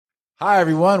Hi,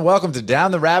 everyone. Welcome to Down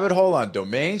the Rabbit Hole on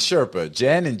Domain Sherpa.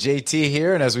 Jen and JT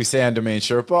here, and as we say on Domain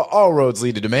Sherpa, all roads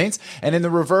lead to domains. And in the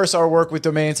reverse, our work with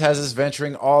domains has us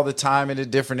venturing all the time into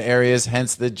different areas,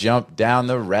 hence the jump down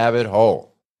the rabbit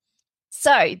hole.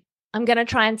 So I'm going to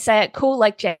try and say it cool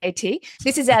like JT.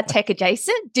 This is our tech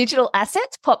adjacent, digital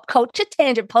assets, pop culture,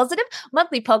 tangent positive,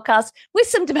 monthly podcast with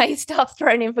some domain stuff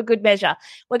thrown in for good measure.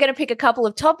 We're going to pick a couple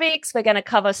of topics. We're going to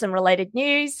cover some related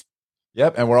news.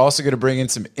 Yep, and we're also going to bring in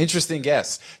some interesting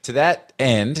guests. To that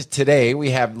end, today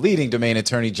we have leading domain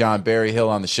attorney John Berryhill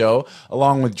on the show,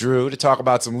 along with Drew, to talk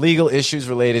about some legal issues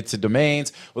related to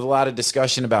domains, with a lot of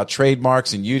discussion about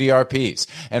trademarks and UDRPs.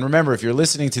 And remember, if you're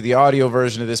listening to the audio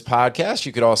version of this podcast,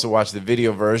 you could also watch the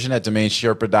video version at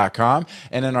domainsherpa.com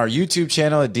and on our YouTube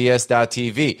channel at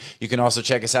ds.tv. You can also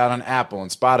check us out on Apple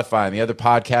and Spotify and the other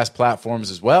podcast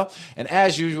platforms as well. And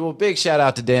as usual, big shout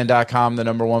out to Dan.com, the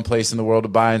number one place in the world to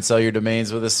buy and sell your domains,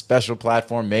 with a special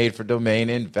platform made for domain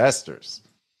investors.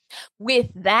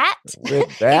 With that,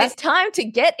 it is time to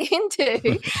get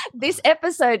into this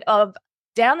episode of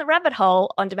Down the Rabbit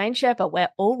Hole on Domain Sherpa, where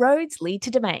all roads lead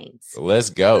to domains. Let's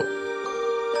go.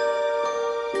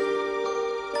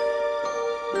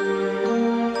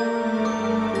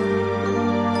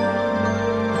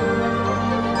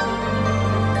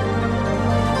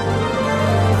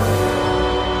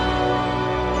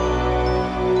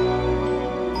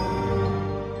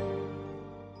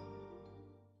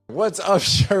 What's up,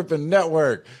 Sherpa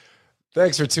Network?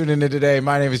 Thanks for tuning in today.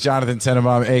 My name is Jonathan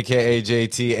Tenenbaum, a.k.a.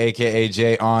 JT, a.k.a.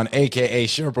 Jay On, a.k.a.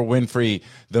 Sherpa Winfrey,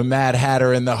 the Mad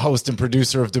Hatter and the host and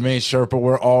producer of Domain Sherpa,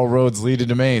 where all roads lead to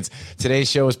domains.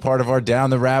 Today's show is part of our Down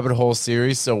the Rabbit Hole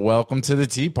series, so welcome to the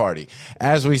Tea Party.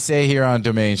 As we say here on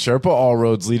Domain Sherpa, all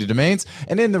roads lead to domains,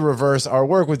 and in the reverse, our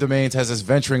work with domains has us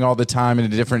venturing all the time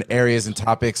into different areas and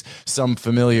topics, some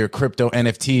familiar, crypto,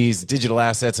 NFTs, digital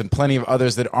assets, and plenty of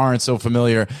others that aren't so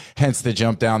familiar, hence the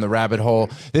jump down the rabbit hole.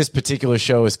 This particular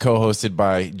show is co-hosted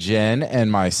by Jen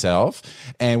and myself,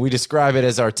 and we describe it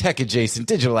as our tech-adjacent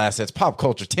digital assets, pop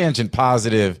culture, tangent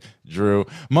positive, Drew,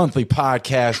 monthly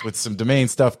podcast with some domain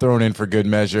stuff thrown in for good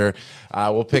measure.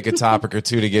 We'll pick a topic or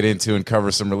two to get into and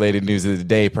cover some related news of the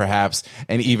day, perhaps,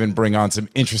 and even bring on some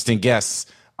interesting guests.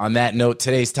 On that note,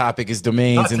 today's topic is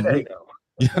domains. Today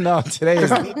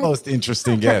is the most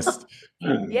interesting guest.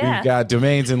 Yeah. We've got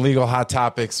domains and legal hot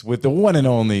topics with the one and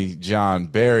only John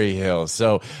Berryhill.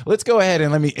 So let's go ahead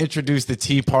and let me introduce the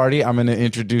Tea Party. I'm going to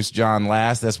introduce John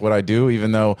last. That's what I do,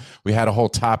 even though we had a whole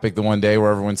topic the one day where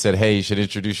everyone said, hey, you should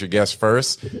introduce your guest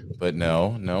first. But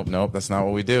no, that's not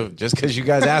what we do. Just because you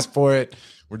guys asked for it,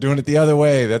 we're doing it the other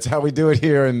way. That's how we do it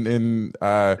here in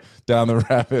Down the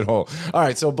Rabbit Hole. All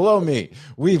right, so below me,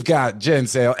 we've got Jen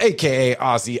Sale, a.k.a.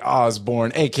 Ozzy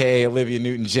Osbourne, a.k.a. Olivia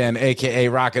Newton-Jen,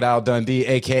 a.k.a. Rocket Owl Dundee,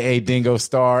 a.k.a. Dingo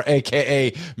Star,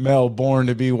 a.k.a. Mel Born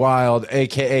to Be Wild,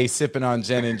 a.k.a. Sipping on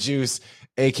Jen and Juice,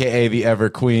 a.k.a. the Ever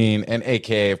Queen, and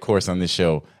a.k.a., of course, on this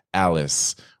show,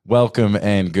 Alice. Welcome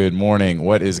and good morning.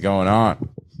 What is going on?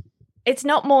 It's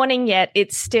not morning yet.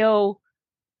 It's still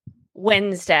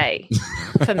Wednesday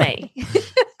for me.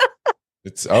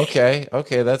 It's okay.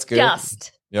 Okay, that's good.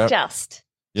 Just.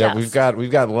 We've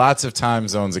got lots of time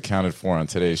zones accounted for on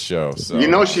today's show.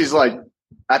 So she's like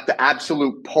at the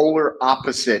absolute polar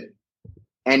opposite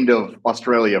end of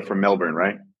Australia from Melbourne,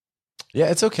 right? Yeah,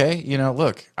 it's okay.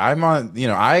 Look, I'm on,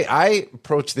 I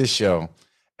approach this show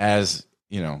as,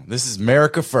 this is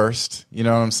America first. You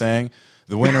know what I'm saying?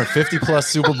 The winner of 50 plus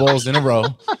Super Bowls in a row.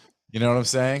 You know what I'm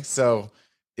saying? So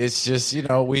it's just,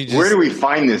 where do we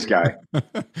find this guy?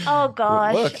 Oh,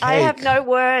 gosh. Look, I have no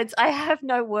words.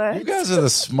 You guys are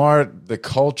the smart, the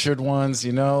cultured ones,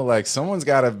 like someone's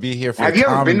got to be here for Have you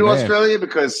ever been to Australia?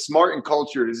 Because smart and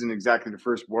cultured isn't exactly the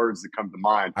first words that come to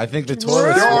mind. I think the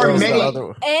tourist. There are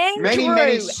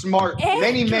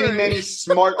many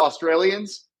smart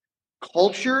Australians.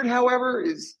 Cultured, however,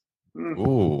 is...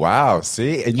 Ooh, wow.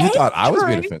 See? And you thought I was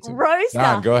being offensive.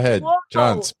 John, go ahead. Whoa,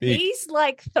 John, speak. He's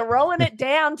like throwing it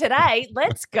down today.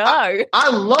 Let's go. I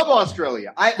love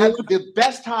Australia. The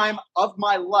best time of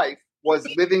my life was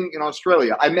living in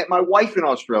Australia. I met my wife in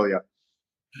Australia.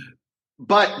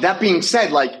 But that being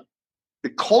said, like, the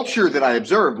culture that I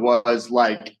observed was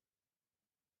like,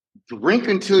 drink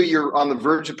until you're on the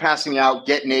verge of passing out,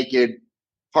 get naked,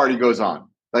 party goes on.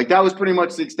 Like, that was pretty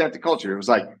much the extent of culture. It was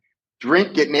like,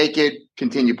 drink, get naked,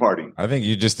 continue partying. I think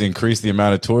you just increased the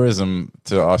amount of tourism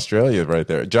to Australia right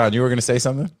there. John, you were going to say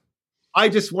something? I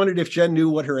just wondered if Jen knew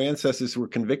what her ancestors were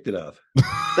convicted of.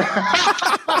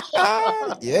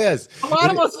 Yes. A lot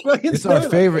of Australians. It's our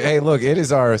favorite. Hey, look,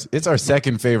 it's our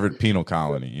second favorite penal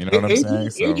colony. You know what I'm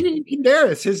saying? Adrian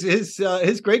Banderas,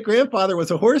 his great grandfather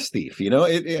was a horse thief.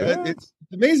 It's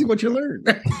amazing what you learn.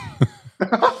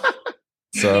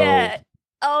 So Yeah.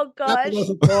 Oh gosh.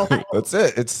 that's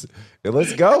it.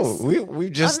 Let's go.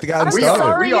 We've just gotten I'm started.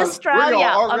 sorry, We are Australia.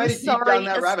 already I'm deep down sorry,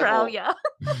 that rabbit hole. Australia.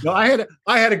 No,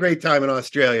 I had a great time in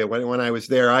Australia when I was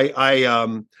there.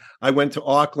 I went to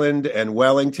Auckland and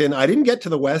Wellington. I didn't get to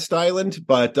the West Island,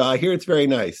 but I hear it's very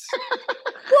nice.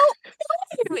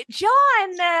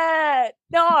 John,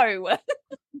 no.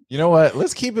 You know what?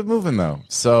 Let's keep it moving though.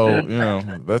 So, you know,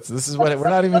 this is what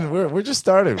we're just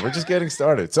started. We're just getting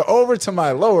started. So over to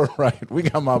my lower right, we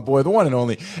got my boy, the one and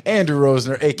only Andrew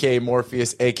Rosner, aka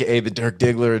Morpheus, aka the Dirk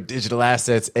Diggler of Digital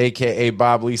Assets, aka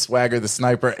Bob Lee Swagger, the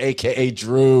Sniper, aka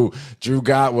Drew. Drew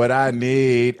got what I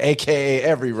need, aka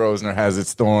every Rosner has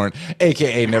its thorn,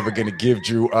 aka never gonna give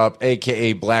Drew up,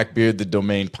 aka Blackbeard, the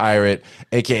Domain Pirate,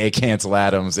 aka Cancel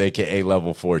Adams, aka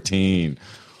Level 14.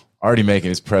 Already making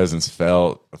his presence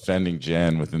felt, offending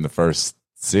Jen within the first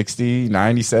 60,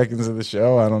 90 seconds of the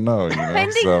show. I don't know.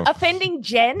 Offending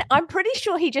Jen? I'm pretty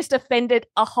sure he just offended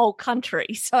a whole country.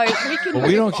 So we can. Well,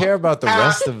 we don't care about the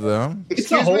rest of them.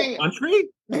 Excuse me. Country?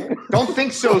 Don't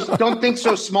think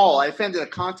so small. I offended a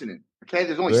continent. Okay,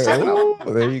 there's only 7 of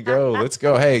them. There you go. Let's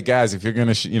go. Hey guys, if you're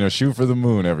gonna shoot for the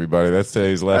moon, everybody. That's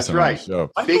today's lesson. That's right. On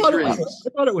the show. Big I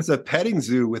thought it was a petting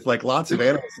zoo with like lots of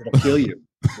animals that'll kill you.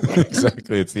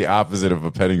 Exactly. It's the opposite of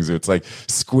a petting zoo. It's like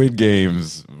Squid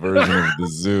Game's version of the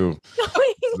zoo.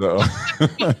 So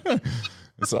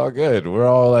it's all good. We're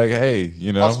all like, hey,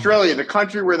 Australia, the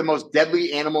country where the most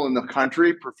deadly animal in the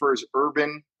country, prefers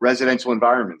urban residential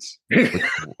environments.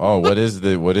 Oh, what is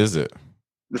it?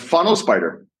 The funnel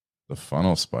spider. The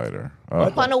funnel spider. Oh.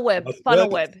 Funnel web.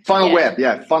 Funnel web,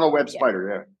 yeah. Funnel web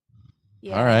spider,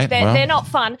 yeah. All right. They're not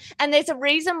fun. And there's a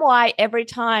reason why every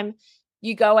time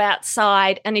you go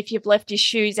outside, and if you've left your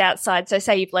shoes outside, so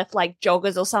say you've left like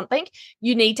joggers or something,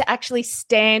 you need to actually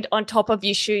stand on top of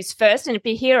your shoes first. And if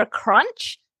you hear a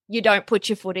crunch, you don't put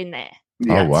your foot in there.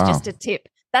 Yeah. Oh, wow. It's just a tip.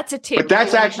 That's a tip. But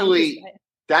that's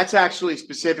actually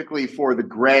specifically for the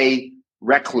gray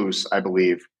recluse, I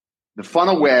believe. The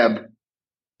funnel web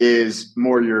is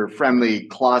more your friendly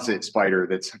closet spider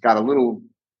that's got a little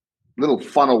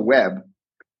funnel web,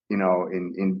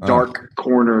 in dark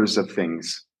corners of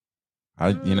things.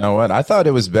 You know what? I thought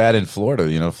it was bad in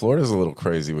Florida. Florida's a little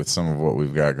crazy with some of what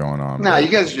we've got going on. No, you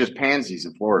guys are just pansies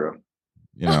in Florida.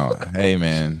 Hey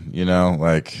man,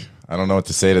 like I don't know what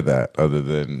to say to that other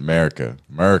than America.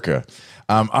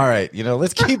 All right,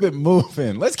 let's keep it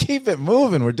moving.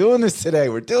 We're doing this today.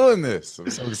 I'm so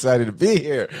excited to be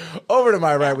here. Over to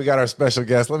my right, we got our special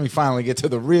guest. Let me finally get to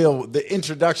the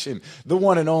introduction, the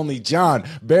one and only John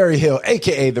Berryhill,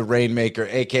 a.k.a. the Rainmaker,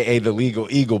 a.k.a. the Legal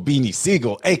Eagle, Beanie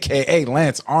Siegel, a.k.a.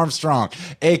 Lance Armstrong,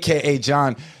 a.k.a.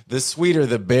 John, the sweeter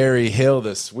the Berryhill,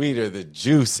 the sweeter the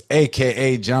juice,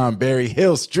 a.k.a. John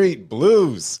Berryhill Street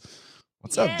Blues.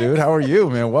 What's up, dude? How are you,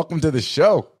 man? Welcome to the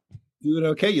show. Doing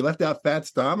okay. You left out Fats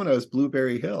Domino's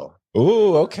Blueberry Hill.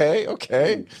 Ooh, okay.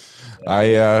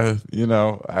 I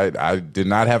did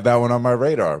not have that one on my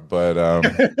radar, but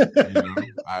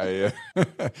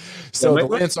so the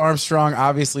Lance Armstrong,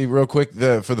 obviously, real quick,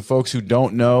 for the folks who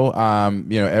don't know,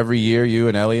 every year you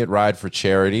and Elliot ride for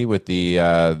charity with the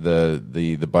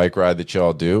bike ride that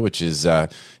y'all do, which is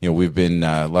we've been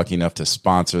lucky enough to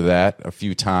sponsor that a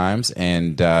few times,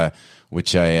 and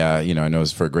which I know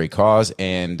is for a great cause.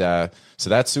 And so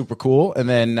that's super cool. And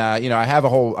then, I have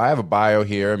a bio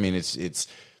here. I mean, it's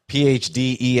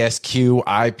PhD, ESQ,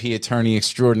 IP attorney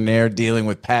extraordinaire, dealing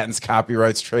with patents,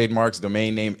 copyrights, trademarks,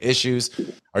 domain name issues.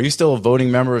 Are you still a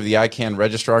voting member of the ICANN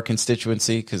registrar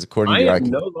constituency? Because according to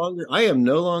I am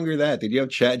no longer that. Did you have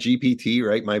ChatGPT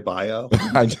write my bio?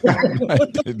 I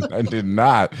did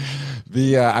not.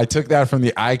 I took that from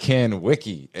the ICANN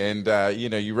wiki, and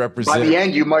you represent. By the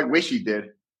end, you might wish you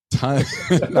did.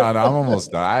 No, I'm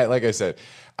almost done. Like I said,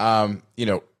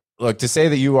 look, to say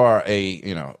that you are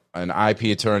an IP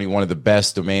attorney, one of the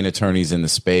best domain attorneys in the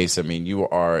space. I mean, you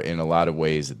are in a lot of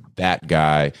ways that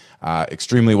guy,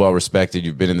 extremely well respected.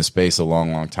 You've been in the space a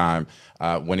long, long time.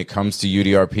 When it comes to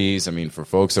UDRPs, I mean, for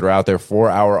folks that are out there, for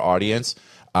our audience,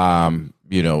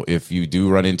 if you do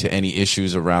run into any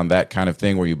issues around that kind of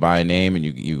thing where you buy a name and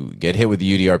you get hit with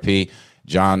the UDRP,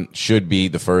 John should be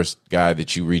the first guy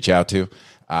that you reach out to.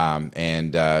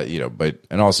 And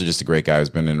also just a great guy who's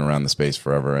been in and around the space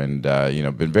forever and,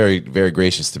 been very, very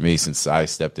gracious to me since I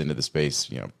stepped into the space,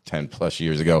 10 plus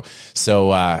years ago.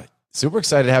 So, super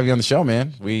excited to have you on the show,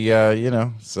 man. We, I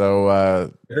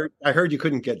heard you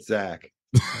couldn't get Zach.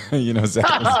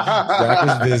 Zach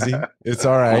was busy. It's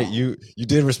all right. You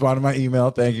did respond to my email.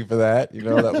 Thank you for that.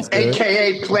 That was good.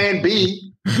 AKA Plan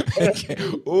B.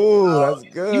 Ooh, that's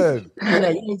good.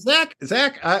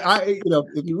 Zach, I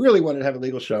if you really wanted to have a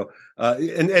legal show,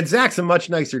 and Zach's a much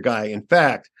nicer guy. In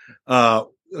fact,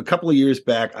 a couple of years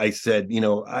back, I said,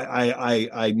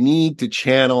 I need to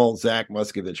channel Zach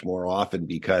Muscovich more often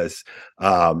because,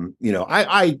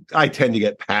 I tend to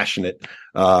get passionate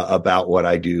about what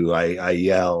I do. I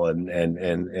yell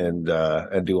and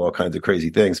do all kinds of crazy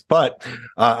things. But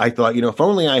I thought, if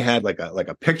only I had like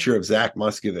a picture of Zach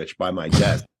Muscovich by my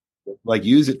desk, like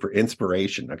use it for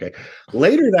inspiration. Okay,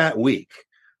 later that week.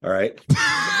 All right.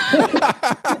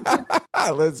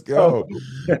 Let's go.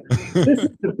 This is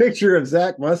the picture of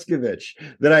Zach Muscovich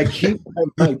that I keep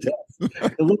on my desk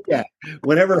to look at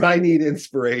whenever I need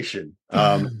inspiration.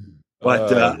 It's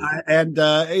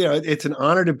an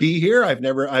honor to be here. I've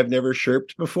never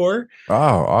chirped before. Oh,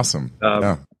 awesome.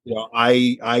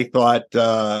 I thought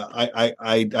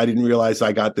I didn't realize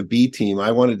I got the B team.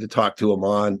 I wanted to talk to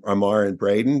Amar and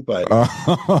Braden, but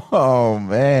oh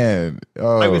man,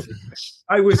 I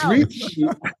was reaching.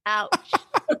 Ouch.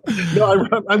 No,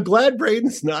 I'm glad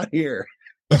Braden's not here.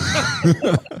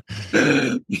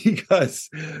 because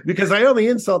I only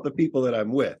insult the people that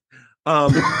I'm with.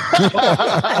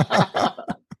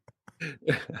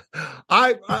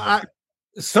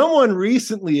 Someone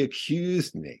recently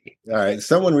accused me. All right,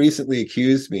 someone recently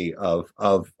accused me of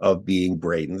being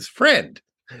Braden's friend.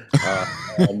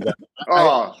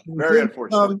 Very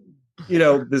unfortunate.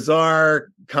 Bizarre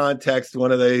context,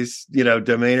 one of those,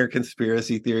 domainer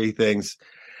conspiracy theory things.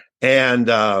 And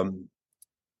I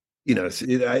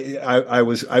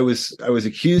was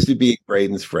accused of being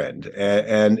Braden's friend,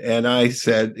 and I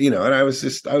said, and I was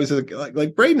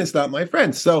like Braden is not my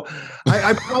friend. So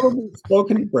I probably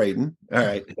spoken to Braden. All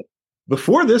right.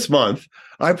 Before this month,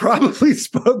 I probably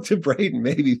spoke to Braden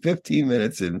maybe 15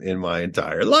 minutes in my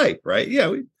entire life. Right. Yeah.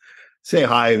 We say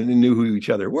hi and knew who each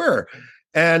other were.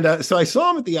 And so I saw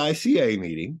him at the ICA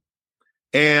meeting,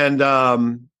 and I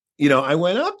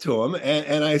went up to him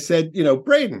and I said,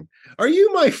 Braden, are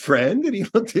you my friend? And he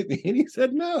looked at me and he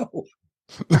said, no.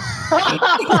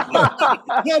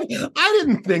 I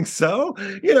didn't think so.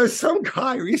 Some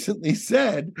guy recently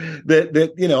said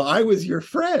that I was your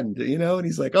friend, and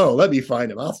he's like, oh, let me find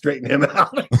him. I'll straighten him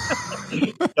out.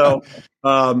 So,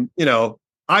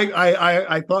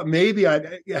 I thought maybe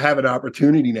I'd have an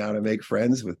opportunity now to make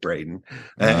friends with Braden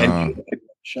and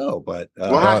show, but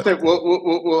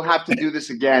we'll have to do this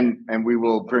again, and we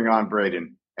will bring on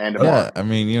Braden. And I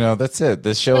mean, that's it.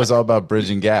 This show is all about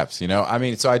bridging gaps.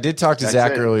 So I did talk to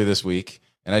Zach earlier this week,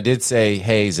 and I did say,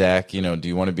 hey, Zach, do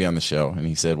you want to be on the show? And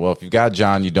he said, well, if you've got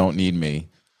John, you don't need me.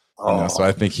 So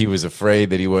I think he was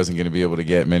afraid that he wasn't going to be able to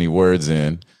get many words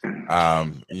in, but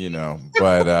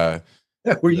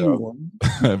were you?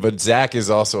 But Zach is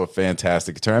also a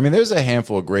fantastic attorney. I mean, there's a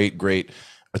handful of great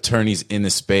attorneys in the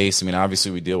space. I mean,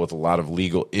 obviously we deal with a lot of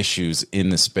legal issues in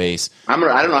the space. I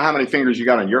don't know how many fingers you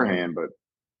got on your hand, but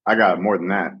I got more than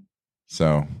that.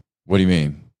 So what do you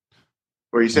mean?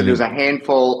 Well, you said there's a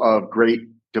handful of great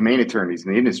domain attorneys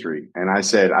in the industry. And I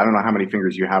said, I don't know how many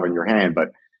fingers you have on your hand,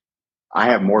 but I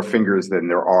have more fingers than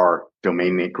there are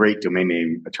great domain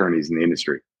name attorneys in the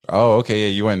industry. Oh, okay. Yeah,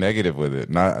 you went negative with it.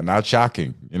 Not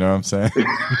shocking. You know what I'm saying?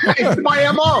 It's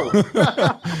my MO.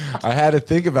 I had to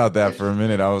think about that for a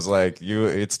minute. I was like,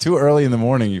 it's too early in the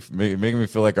morning. You making me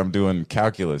feel like I'm doing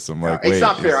calculus. I'm like, it's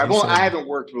not fair. I haven't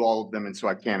worked with all of them, and so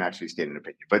I can't actually state an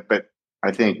opinion. But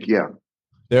I think, yeah.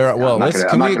 There are,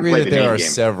 can we agree that there are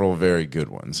several very good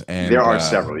ones? And there are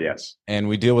several, yes. And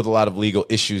we deal with a lot of legal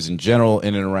issues in general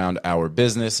in and around our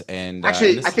business. And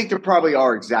actually, I think there probably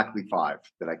are exactly 5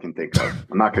 that I can think of.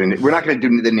 We're not going to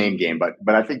do the name game, but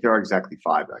I think there are exactly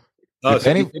 5. You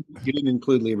didn't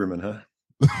include Lieberman, huh?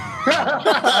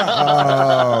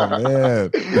 Oh man,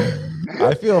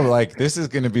 I feel like this is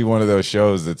going to be one of those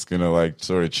shows that's going to like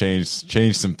sort of change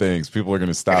some things. People are going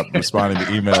to stop responding to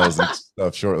emails and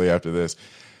stuff shortly after this.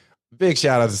 Big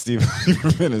shout out to Steve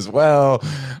Lieberman as well.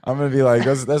 I'm going to be like,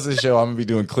 that's the show. I'm going to be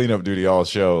doing cleanup duty all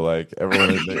show. Like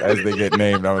everyone, as they get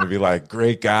named, I'm going to be like,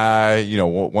 great guy.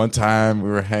 One time we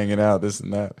were hanging out, this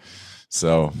and that.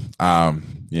 So,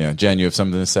 yeah, Jen, you have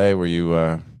something to say? Were you?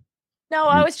 No,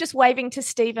 I was just waving to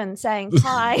Stephen saying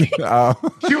hi.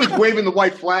 She was waving the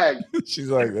white flag. She's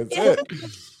like, that's it.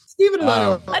 Stephen and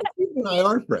I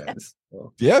are friends.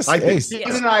 Yes,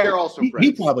 Stephen and I are also friends.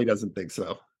 He probably doesn't think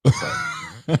so.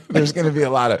 There's going to be a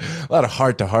lot of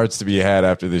heart to hearts to be had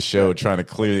after this show, trying to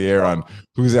clear the air on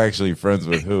who's actually friends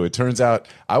with who. It turns out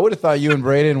I would have thought you and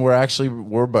Braden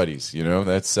were buddies.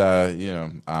 That's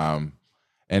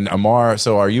And Amar,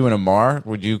 so are you and Amar?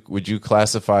 Would you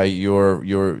classify do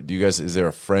you guys, is there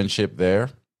a friendship there?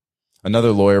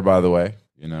 Another lawyer, by the way,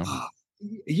 you know.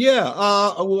 Yeah,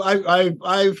 well,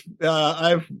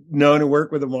 I've known and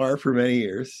worked with Amar for many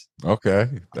years. Okay,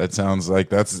 that sounds like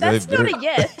that's not a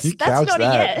yes. That's not a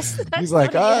yes. He's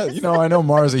like, yes. you know, I know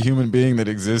Mars is a human being that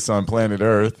exists on planet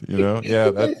Earth. You know, yeah,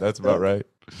 that's about right.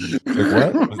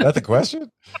 Like, what was that the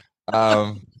question?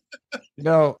 You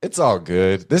know, it's all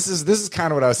good. This is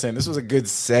kind of what I was saying. This was a good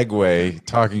segue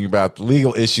talking about the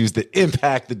legal issues that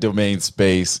impact the domain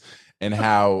space and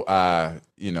how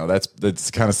you know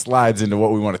that's kind of slides into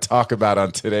what we want to talk about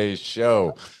on today's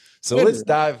show. So let's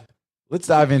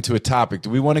dive into a topic. Do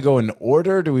we want to go in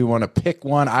order? Do we want to pick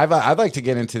one? I'd like to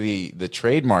get into the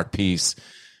trademark piece,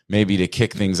 maybe to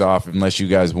kick things off, unless you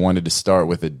guys wanted to start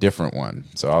with a different one.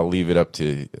 So I'll leave it up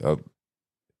to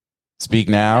speak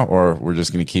now, or we're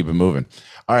just going to keep it moving.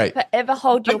 All right. Forever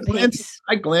hold your peace.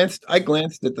 I glanced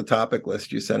at the topic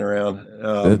list you sent around.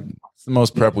 It's the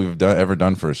most prep we've ever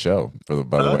done for a show.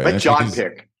 By the way, let John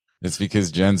pick. It's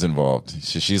because Jen's involved.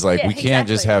 She's like, Yeah, we can't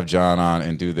just exactly. have John on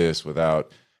and do this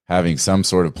without having some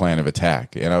sort of plan of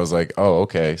attack. And I was like, oh,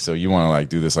 okay. So you want to like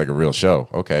do this like a real show?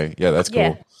 Okay, yeah, that's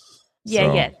cool.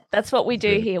 Yeah. That's what we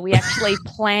do here. We actually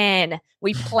plan.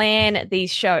 We plan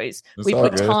these shows. That's we all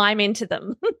put good. time into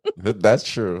them. That's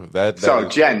true. So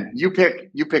Jen, you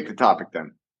pick the topic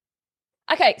then.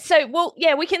 Okay, so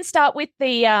we can start with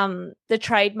the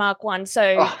trademark one.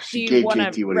 So She do you gave want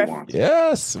JT what he wants.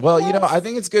 Yes. Well, you know, I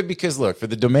think it's good because look, for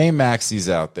the domain maxis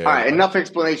out there. All right, enough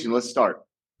explanation. Let's start.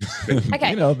 Okay,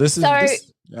 You know, this is so-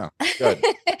 yeah. Good.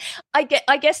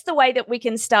 I guess the way that we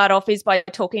can start off is by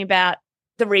talking about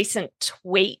the recent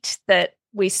tweet that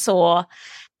we saw,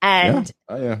 and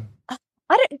Yeah.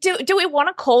 I don't do we want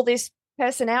to call this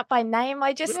person out by name?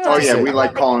 I just Oh yeah, we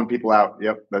like calling people out.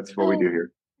 Yep, that's what we do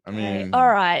here. I mean, all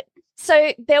right.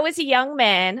 So there was a young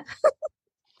man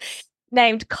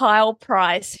named Kyle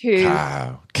Price who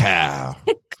cow. Kyle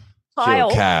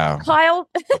Cow.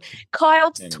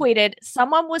 tweeted,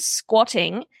 someone was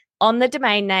squatting on the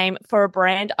domain name for a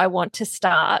brand I want to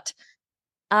start.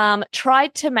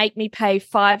 Tried to make me pay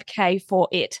 $5,000 for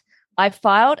it. I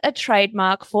filed a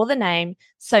trademark for the name,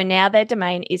 so now their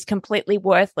domain is completely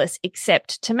worthless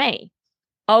except to me.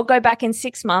 I'll go back in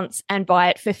 6 months and buy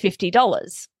it for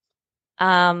 $50.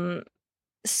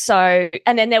 So,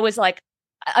 and then there was like,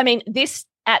 I mean, this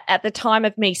at the time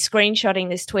of me screenshotting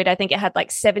this tweet, I think it had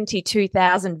like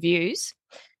 72,000 views.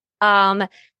 And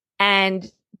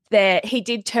he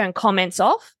did turn comments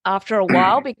off after a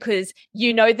while because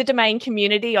you know the domain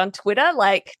community on Twitter,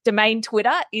 like domain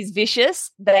Twitter is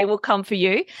vicious. They will come for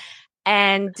you.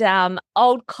 And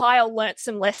old Kyle learnt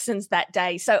some lessons that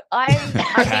day. So I think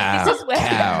this is where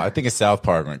Kyle. I think it's South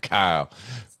Park when Kyle.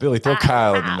 Billy, throw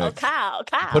Kyle in the mix. Kyle.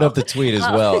 Put up the tweet as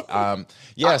well.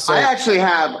 Yeah, so I actually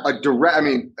have a direct. I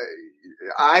mean,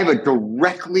 I have a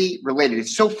directly related.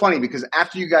 It's so funny because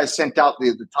after you guys sent out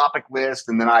the topic list,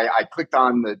 and then I clicked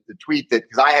on the tweet that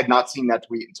because I had not seen that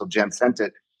tweet until Jen sent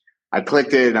it. I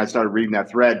clicked it and I started reading that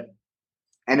thread,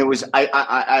 and it was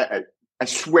I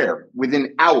swear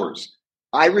within hours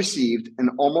I received an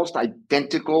almost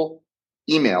identical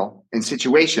email and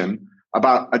situation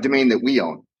about a domain that we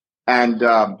own, and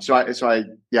so I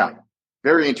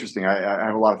very interesting. I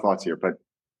have a lot of thoughts here, but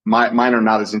mine are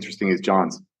not as interesting as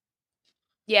John's.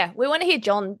 Yeah, we want to hear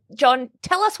John. John,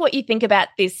 tell us what you think about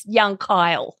this young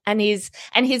Kyle and his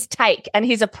take and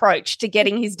his approach to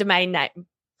getting his domain name.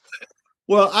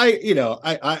 Well,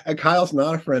 Kyle's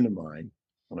not a friend of mine.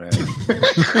 Right?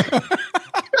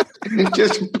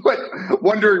 Just put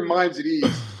wondering minds at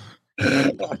ease.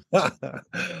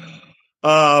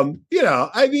 I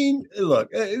mean, look,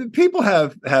 people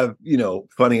have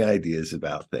funny ideas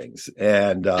about things,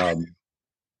 and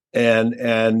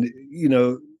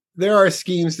there are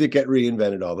schemes that get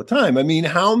reinvented all the time. I mean,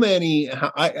 how many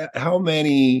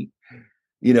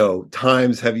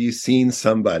times have you seen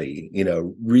somebody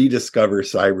rediscover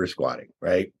cyber squatting,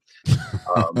 right?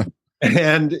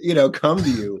 And come to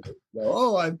you,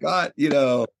 oh, I've got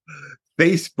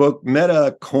Facebook,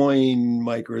 Meta, Coin,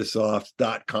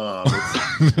 Microsoft.com.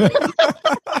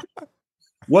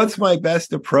 What's my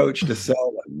best approach to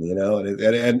sell them?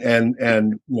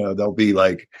 And they'll be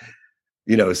like,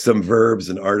 some verbs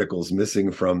and articles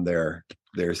missing from their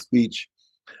speech.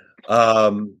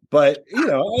 But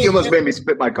you almost made me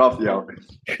spit my coffee out.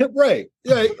 Right.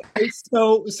 Yeah.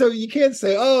 So you can't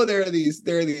say, oh, there are these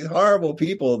horrible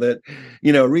people that,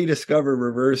 rediscover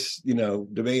reverse,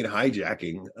 domain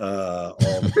hijacking.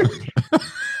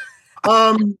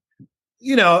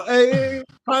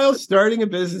 Kyle's starting a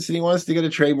business and he wants to get a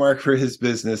trademark for his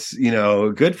business.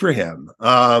 Good for him.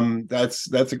 That's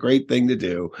a great thing to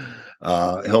do.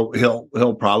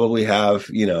 He'll probably have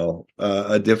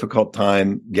a difficult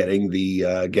time getting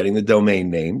the domain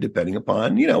name, depending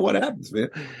upon what happens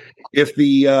if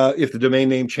the domain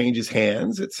name changes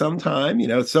hands at some time.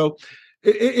 So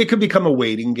it could become a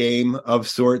waiting game of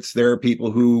sorts. There are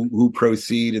people who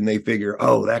proceed and they figure,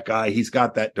 oh, that guy, he's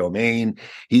got that domain.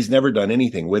 He's never done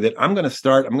anything with it. I'm going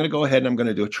to go ahead and I'm going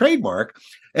to do a trademark.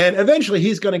 And eventually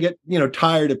he's going to get,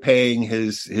 tired of paying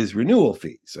his renewal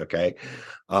fees. Okay.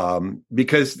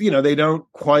 Because, they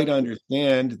don't quite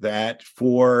understand that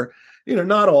for,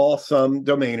 not all, some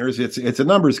domainers, it's a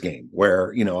numbers game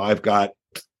where, I've got,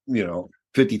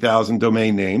 50,000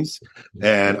 domain names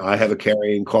and I have a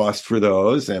carrying cost for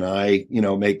those. And I,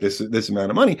 make this amount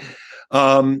of money.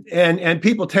 And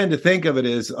people tend to think of it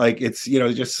as like, it's,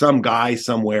 just some guy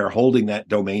somewhere holding that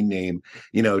domain name,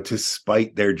 to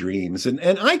spite their dreams. And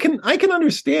I can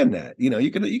understand that, you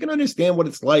can understand what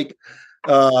it's like,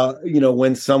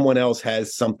 when someone else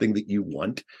has something that you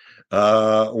want,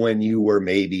 when you were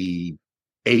maybe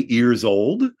 8 years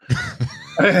old.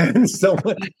 And so,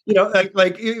 like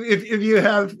if you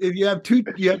have two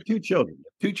children,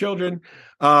 you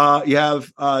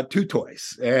have two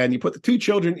toys, and you put the two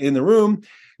children in the room.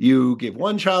 You give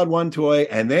one child one toy,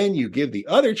 and then you give the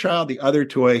other child the other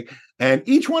toy, and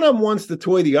each one of them wants the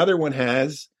toy the other one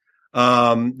has.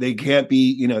 They can't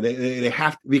be, they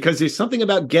have, because there's something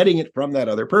about getting it from that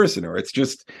other person, or it's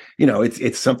just,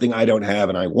 it's something I don't have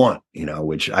and I want,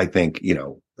 which I think,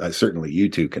 certainly you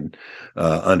two can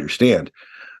understand.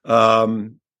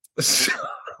 So,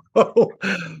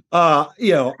 I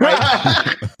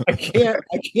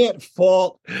can't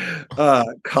fault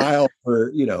Kyle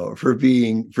for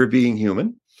being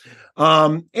human.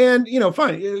 And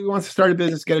fine, he wants to start a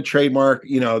business, get a trademark.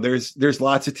 There's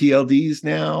lots of TLDs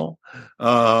now.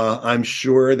 I'm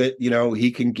sure that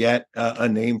he can get a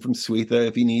name from Swetha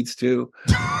if he needs to.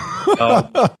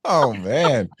 Oh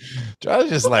man, Josh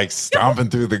just like stomping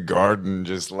through the garden,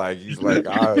 just like he's like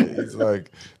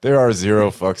there are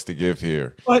zero fucks to give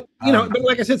here. But but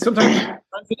like I said, sometimes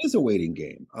it is a waiting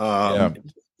game. As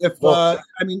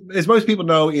most people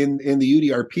know, in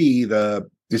the UDRP, the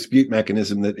dispute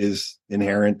mechanism that is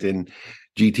inherent in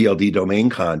GTLD domain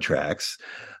contracts,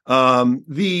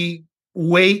 the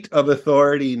weight of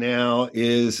authority now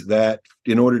is that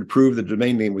in order to prove the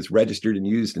domain name was registered and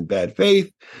used in bad faith,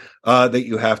 that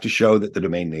you have to show that the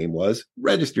domain name was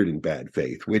registered in bad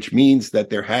faith, which means that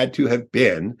there had to have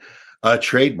been a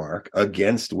trademark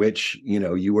against which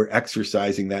you were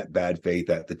exercising that bad faith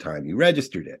at the time you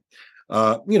registered it.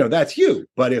 That's you.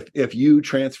 But if you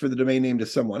transfer the domain name to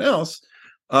someone else,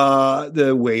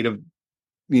 the weight of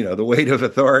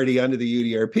authority under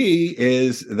the UDRP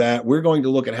is that we're going to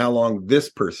look at how long this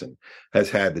person has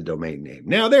had the domain name.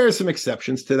 Now, there are some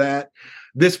exceptions to that.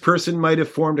 This person might have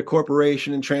formed a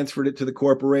corporation and transferred it to the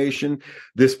corporation.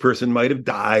 This person might have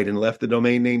died and left the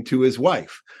domain name to his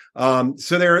wife.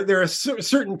 So there are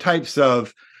certain types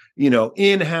of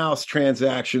in-house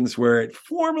transactions where it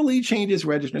formally changes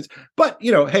registrants. But,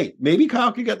 hey, maybe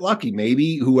Kyle could get lucky.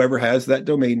 Maybe whoever has that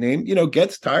domain name,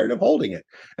 gets tired of holding it.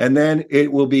 And then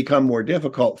it will become more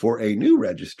difficult for a new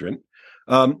registrant,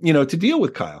 to deal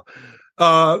with Kyle.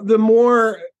 The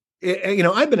more,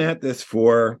 I've been at this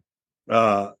for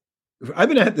more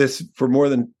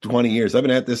than 20 years. I've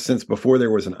been at this since before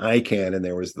there was an ICANN and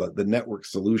there was the Network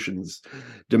Solutions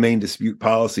domain dispute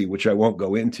policy, which I won't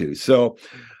go into. So,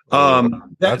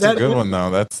 that's a good one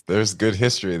though. There's good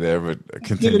history there, but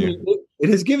continue. It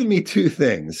has given me two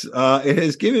things. It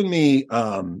has given me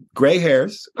gray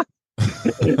hairs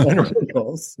and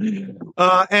wrinkles, and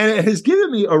it has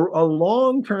given me a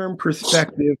long-term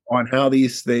perspective on how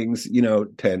these things,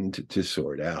 tend to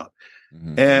sort out.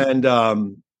 Mm-hmm. And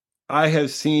I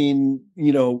have seen,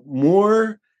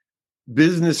 more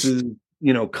businesses,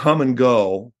 come and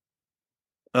go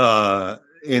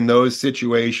in those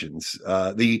situations.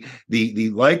 The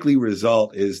likely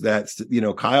result is that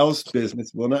Kyle's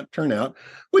business will not turn out,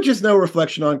 which is no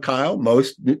reflection on Kyle.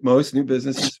 Most new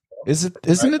businesses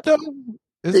isn't it though?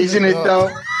 Isn't it though?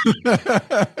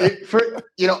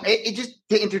 It just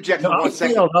to interject for 1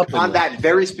 second on that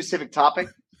very specific topic.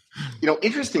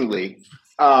 Interestingly,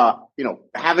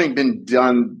 having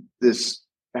done this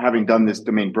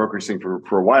domain brokerage thing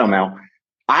for a while now,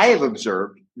 I have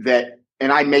observed that.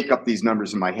 And I make up these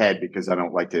numbers in my head because I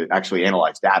don't like to actually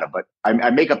analyze data, but I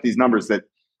make up these numbers that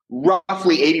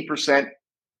roughly 80%,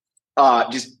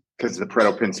 just because the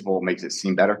Pareto principle makes it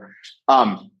seem better.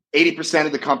 80%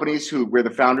 of the companies where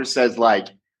the founder says like,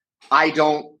 I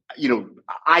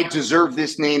I deserve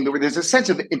this name. There's a sense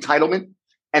of entitlement,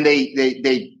 and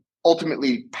they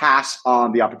ultimately pass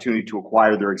on the opportunity to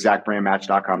acquire their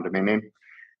exactbrandmatch.com domain name.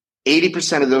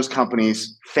 80% of those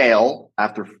companies fail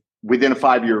within a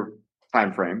 5-year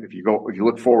time frame. If you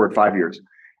look forward 5 years,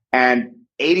 and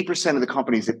 80% of the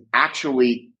companies that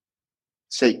actually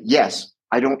say, yes,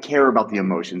 I don't care about the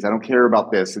emotions. I don't care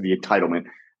about this, the entitlement.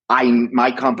 I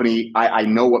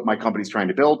know what my company's trying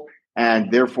to build.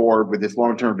 And therefore, with this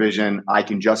long-term vision, I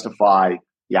can justify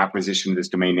the acquisition of this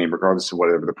domain name, regardless of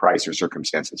whatever the price or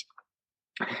circumstances.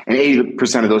 And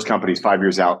 80% of those companies 5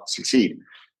 years out succeed.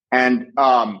 And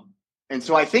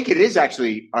so I think it is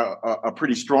actually a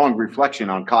pretty strong reflection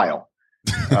on Kyle.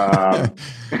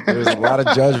 There's a lot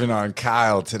of judgment on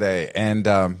Kyle today. And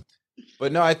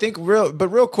but no, I think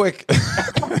real quick,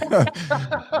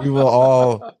 we will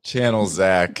all channel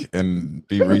Zach and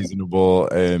be reasonable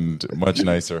and much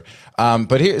nicer.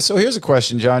 But here's a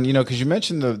question, John, because you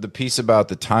mentioned the piece about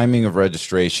the timing of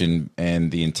registration and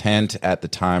the intent at the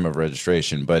time of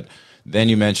registration. But then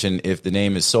you mentioned if the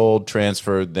name is sold,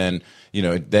 transferred, then,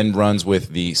 it then runs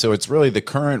with so it's really the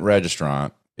current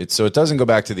registrant. So it doesn't go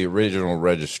back to the original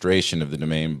registration of the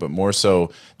domain, but more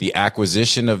so the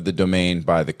acquisition of the domain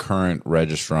by the current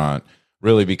registrant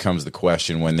really becomes the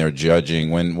question when they're judging,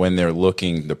 when they're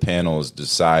looking, the panel is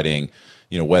deciding,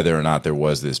 whether or not there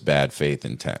was this bad faith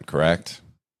intent, correct?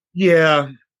 Yeah.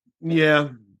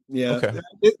 Okay.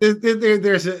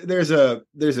 There's a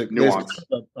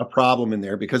problem in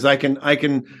there, because I can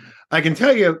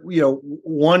tell you,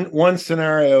 one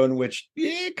scenario in which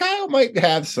Kyle might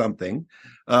have something,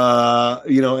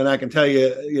 and I can tell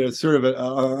you, sort of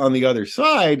on the other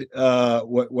side,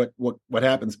 what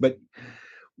happens. But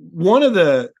one of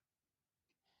the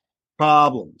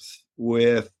problems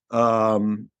with I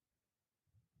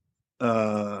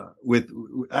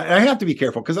have to be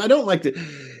careful, because I don't like to.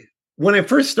 When I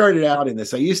first started out in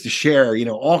this, I used to share,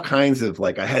 all kinds of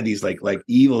I had these like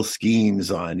evil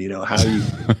schemes on, how you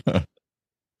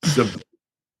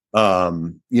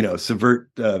subvert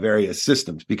various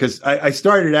systems, because I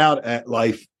started out at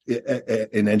life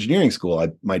in engineering school.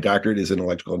 My doctorate is in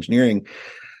electrical engineering.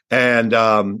 And,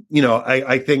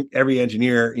 I think every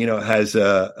engineer, has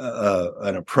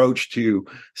an approach to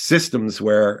systems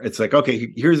where it's like,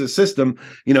 okay, here's a system,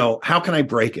 how can I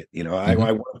break it? I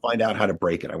want to find out how to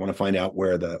break it. I want to find out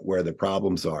where the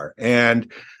problems are. And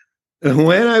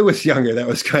when I was younger, that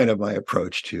was kind of my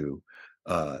approach to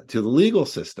the legal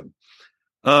system.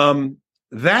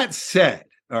 That said,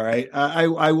 all right,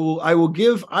 I will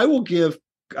give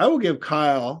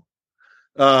Kyle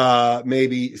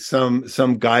maybe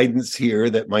some guidance here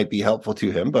that might be helpful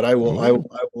to him, but I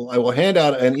will hand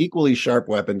out an equally sharp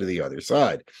weapon to the other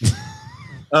side.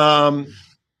 And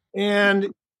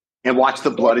watch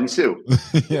the blood ensue.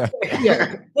 Yeah.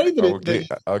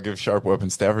 I'll give sharp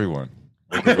weapons to everyone.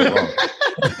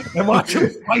 And watch him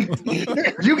fight.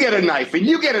 You get a knife, and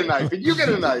you get a knife, and you get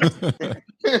a knife.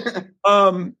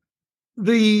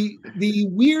 The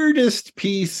weirdest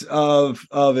piece of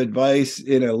advice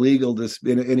in a legal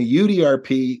in a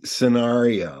UDRP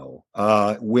scenario,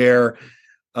 where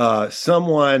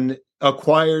someone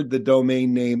acquired the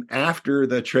domain name after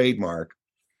the trademark,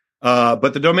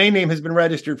 but the domain name has been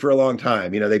registered for a long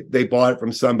time. They bought it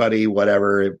from somebody,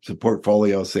 whatever. It's a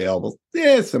portfolio sale. Well,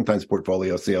 sometimes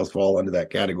portfolio sales fall under that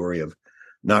category of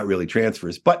not really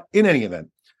transfers. But in any event,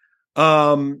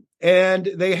 and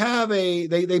they have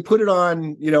they put it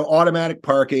on, automatic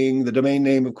parking. The domain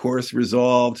name, of course,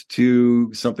 resolved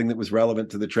to something that was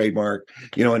relevant to the trademark,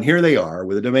 and here they are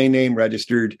with a domain name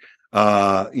registered,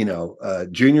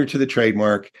 junior to the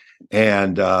trademark,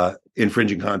 and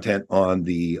infringing content on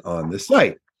the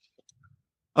site.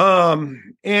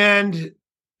 And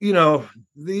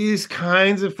these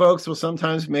kinds of folks will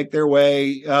sometimes make their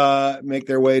way to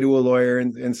a lawyer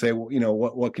and say, well,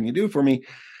 what can you do for me?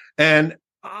 And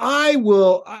I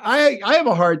have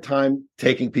a hard time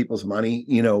taking people's money,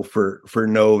 for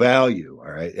no value.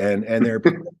 All right. And they're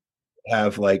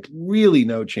have really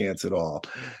no chance at all.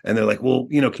 And they're like, well,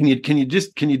 can you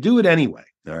do it anyway?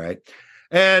 All right.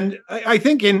 And I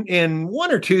think in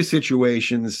one or two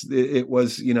situations, it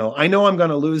was, I know I'm going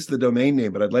to lose the domain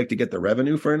name, but I'd like to get the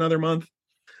revenue for another month.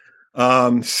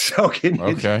 So can you?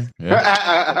 Okay.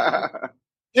 Yeah.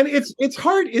 And it's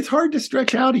hard to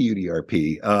stretch out a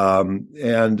UDRP.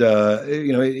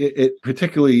 It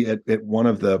particularly at one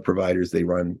of the providers, they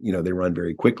run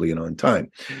very quickly and on time.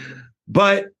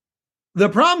 But the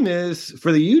problem is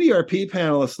for the UDRP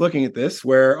panelists looking at this,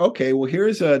 where, okay, well,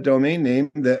 here's a domain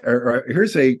name or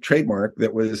here's a trademark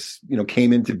that was,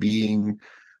 came into being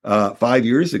 5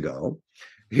 years ago.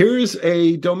 Here's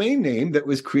a domain name that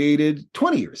was created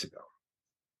 20 years ago.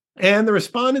 And the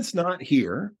respondent's not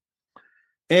here.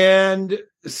 And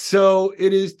so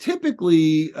it is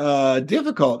typically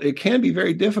difficult. It can be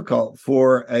very difficult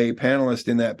for a panelist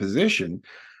in that position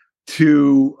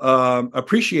to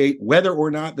appreciate whether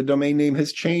or not the domain name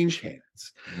has changed hands.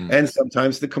 And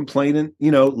sometimes the complainant,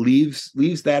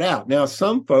 leaves that out. Now,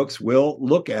 some folks will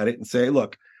look at it and say,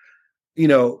 look,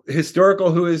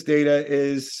 historical WHOIS data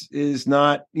is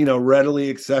not, readily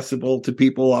accessible to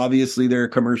people. Obviously, there are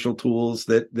commercial tools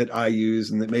that I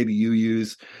use and that maybe you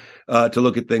use to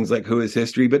look at things like WHOIS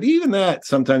history. But even that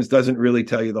sometimes doesn't really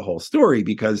tell you the whole story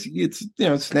because it's,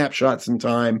 snapshots in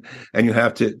time and you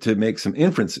have to make some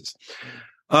inferences.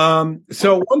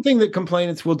 So one thing that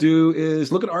complainants will do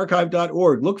is look at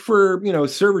archive.org, look for,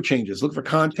 server changes, look for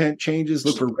content changes,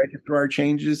 look for registrar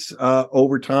changes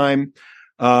over time.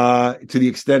 To the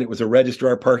extent it was a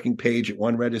registrar parking page at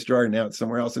one registrar and now it's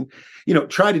somewhere else, and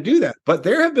try to do that. But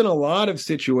there have been a lot of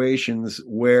situations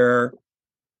where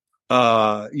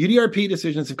UDRP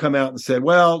decisions have come out and said,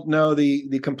 well, no,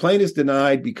 the complaint is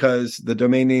denied because the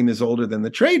domain name is older than the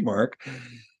trademark.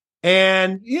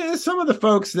 And some of the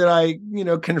folks that I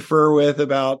confer with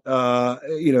about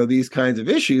these kinds of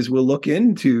issues will look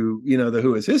into the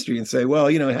WHOIS history and say, well,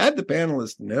 had the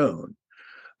panelists known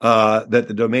that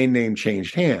the domain name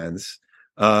changed hands,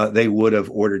 they would have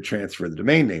ordered transfer of the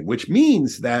domain name, which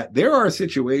means that there are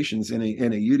situations in a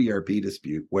UDRP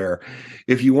dispute where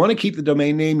if you want to keep the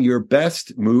domain name, your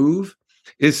best move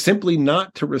is simply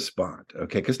not to respond.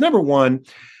 Okay. Because number one,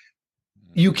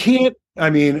 you can't, a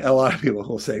lot of people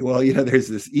will say, well, there's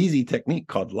this easy technique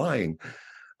called lying.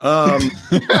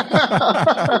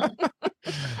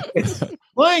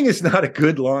 Lying is not a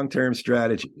good long-term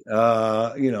strategy,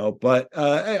 but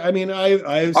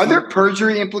I've are there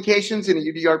perjury implications in a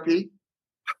UDRP?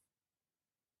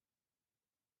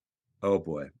 Oh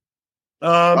boy.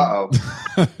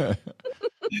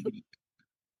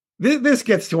 This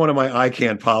gets to one of my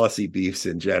ICANN policy beefs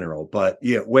in general, but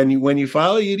when you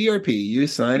file a UDRP, you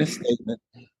sign a statement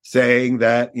saying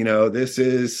that this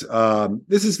is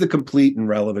the complete and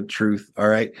relevant truth. All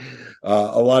right.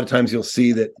 A lot of times you'll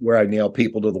see that where I nail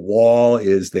people to the wall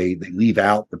is they leave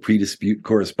out the pre-dispute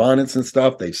correspondence and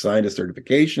stuff. They've signed a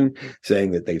certification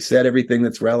saying that they've said everything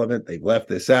that's relevant. They've left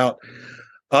this out.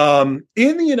 In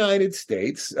the United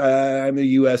States, I'm a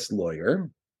U.S.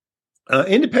 lawyer.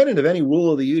 Independent of any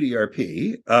rule of the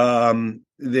UDRP,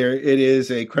 it is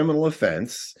a criminal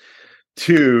offense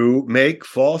to make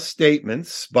false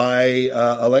statements by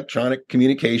electronic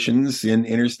communications in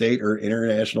interstate or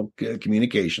international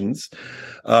communications,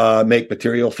 make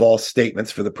material false statements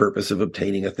for the purpose of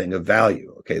obtaining a thing of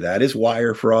value. Okay, that is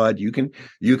wire fraud. You can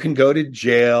go to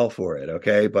jail for it.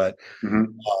 Okay, but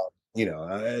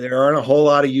there aren't a whole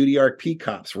lot of UDRP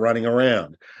cops running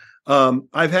around.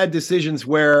 I've had decisions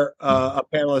where a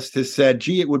panelist has said,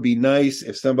 gee, it would be nice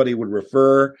if somebody would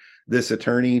refer this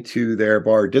attorney to their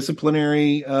bar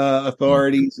disciplinary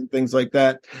authorities and things like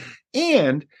that.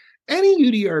 And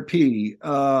any UDRP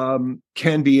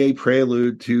can be a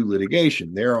prelude to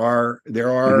litigation. there are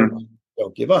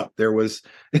don't give up. There was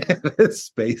this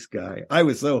space guy. I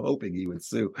was so hoping he would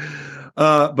sue.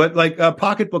 But like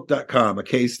pocketbook.com, a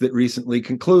case that recently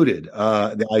concluded,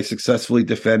 I successfully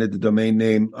defended the domain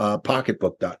name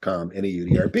pocketbook.com in a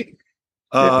UDRP.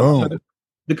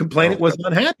 The complainant was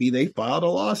unhappy. They filed a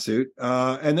lawsuit,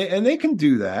 and they can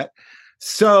do that.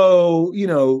 So,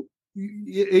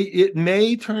 it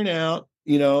may turn out,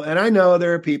 and I know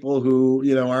there are people who,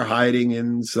 are hiding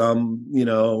in some,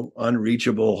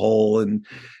 unreachable hole in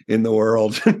the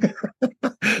world,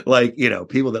 like,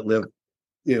 people that live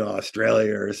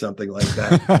Australia or something like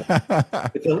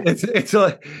that.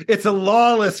 It's a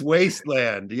lawless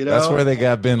wasteland, That's where they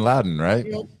got Bin Laden,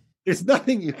 right? There's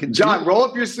nothing you can do. Roll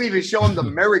up your sleeve and show him the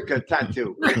America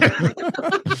tattoo.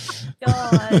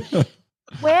 Gosh.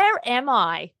 Where am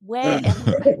I?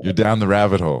 You're down the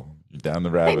rabbit hole.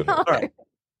 All right.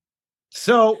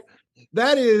 So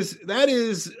that is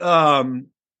the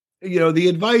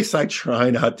advice I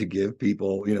try not to give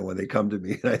people, when they come to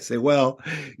me and I say, well,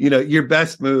 your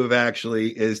best move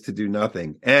actually is to do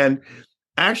nothing. And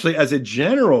actually, as a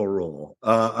general rule,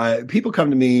 people come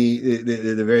to me,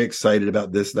 they're very excited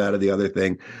about this, that, or the other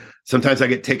thing. Sometimes I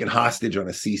get taken hostage on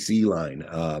a CC line.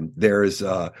 There's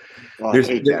a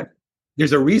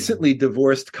recently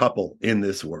divorced couple in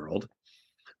this world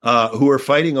who are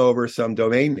fighting over some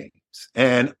domain names.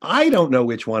 And I don't know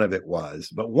which one of it was,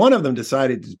 but one of them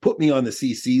decided to put me on the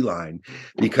CC line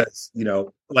because,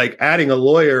 like adding a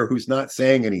lawyer who's not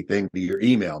saying anything to your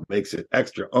email makes it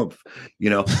extra oomph,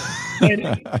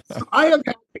 And so I have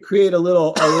had to create a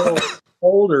little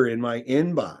folder in my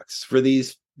inbox for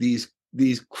these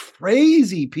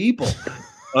crazy people,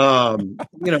 who are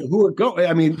who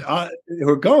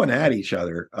are going at each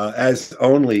other as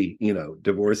only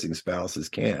divorcing spouses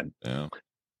can. Yeah.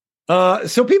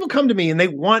 So people come to me and they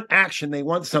want action, they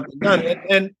want something done,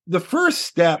 and the first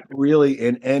step really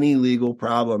in any legal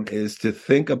problem is to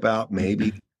think about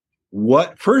maybe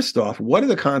first off, what are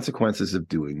the consequences of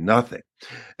doing nothing?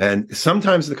 And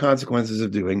sometimes the consequences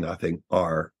of doing nothing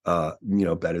are,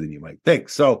 better than you might think.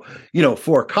 So,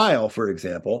 for Kyle, for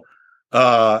example,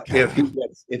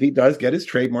 if he does get his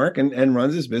trademark and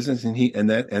runs his business and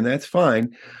that's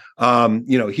fine.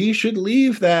 He should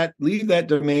leave that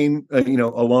domain,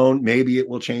 alone. Maybe it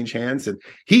will change hands and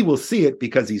he will see it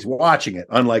because he's watching it.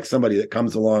 Unlike somebody that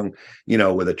comes along,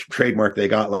 with a trademark they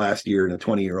got last year and a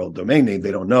 20-year-old domain name,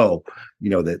 they don't know,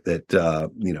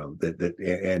 that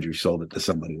Andrew sold it to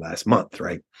somebody last month.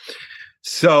 Right.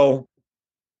 So,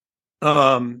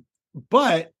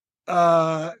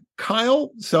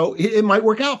 Kyle, so it might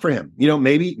work out for him.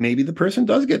 Maybe the person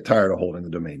does get tired of holding the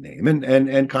domain name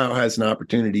and Kyle has an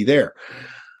opportunity there.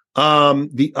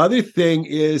 The other thing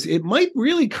is it might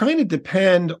really kind of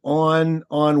depend on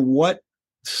what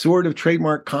sort of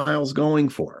trademark Kyle's going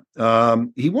for.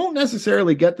 He won't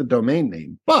necessarily get the domain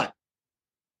name, but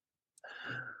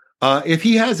if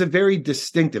he has a very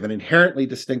distinctive and inherently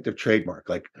distinctive trademark,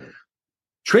 like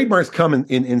trademarks come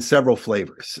in several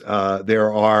flavors.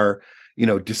 There are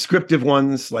descriptive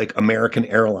ones like American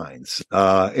Airlines.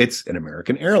 It's an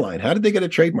American airline. How did they get a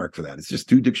trademark for that? It's just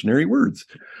 2 dictionary words.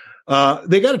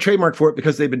 They got a trademark for it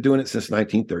because they've been doing it since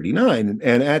 1939.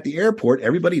 And at the airport,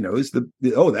 everybody knows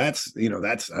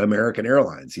that's American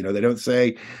Airlines. They don't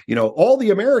say, all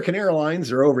the American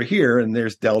airlines are over here and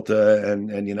there's Delta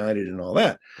and United and all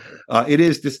that.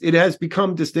 It has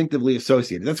become distinctively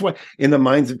associated. That's why in the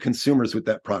minds of consumers with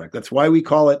that product, that's why we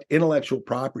call it intellectual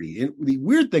property. The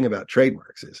weird thing about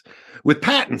trademarks is with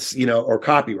patents, or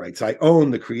copyrights, I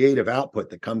own the creative output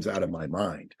that comes out of my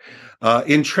mind.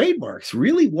 In trademarks,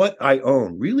 really what I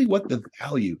own, really what the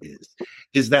value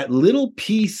is that little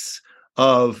piece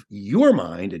of your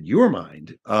mind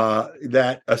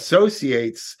that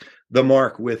associates the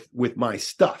mark with my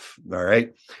stuff. All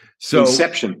right. So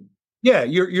Inception. Yeah,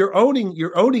 you're owning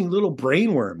little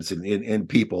brainworms in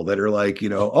people that are like,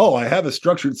 oh, I have a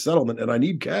structured settlement and I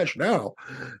need cash now.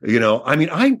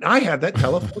 I have that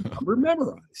telephone number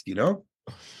memorized,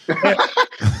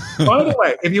 By the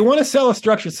way, if you want to sell a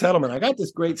structured settlement, I got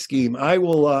this great scheme. I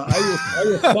will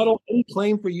settle any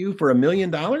claim for you for $1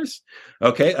 million.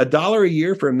 Okay, $1 a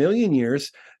year for 1 million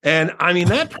years. And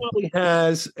that probably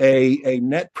has a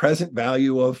net present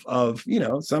value of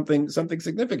something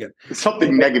significant.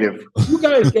 Something negative. You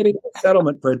guys getting a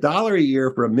settlement for $1 a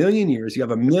year for 1 million years. You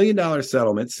have $1 million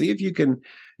settlement. See if you can,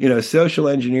 social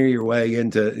engineer your way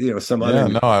into some other. Yeah,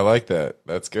 no, I like that.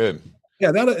 That's good.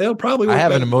 Yeah, it'll probably work. I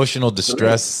have an emotional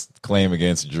distress claim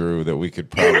against Drew that we could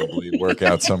probably work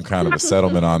out some kind of a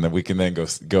settlement on that we can then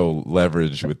go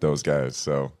leverage with those guys.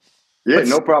 So yeah,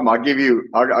 no problem. I'll give you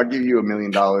 $1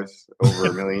 million over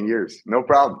 1 million years. No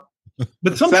problem.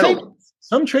 But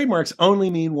some trademarks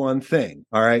only mean one thing.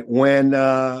 All right. When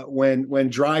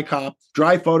dry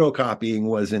photocopying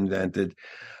was invented,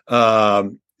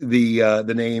 the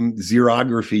name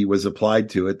xerography was applied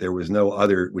to it. There was no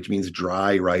other, which means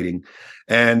dry writing.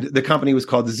 And the company was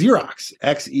called Xerox,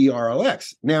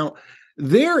 Xerox. Now,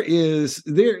 there was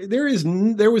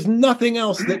nothing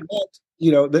else that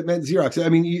meant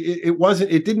Xerox.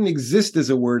 It didn't exist as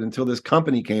a word until this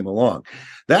company came along.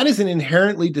 That is an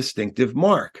inherently distinctive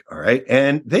mark. All right.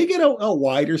 And they get a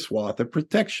wider swath of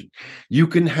protection. You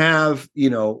can have,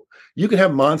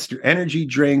 Monster Energy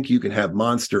drink. You can have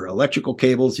Monster electrical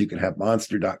cables. You can have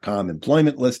Monster.com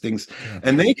employment listings,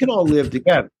 and they can all live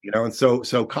together, And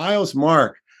so Kyle's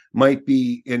mark might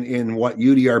be in what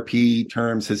UDRP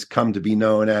terms has come to be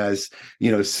known as,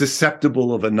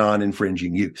 susceptible of a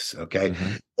non-infringing use. Okay.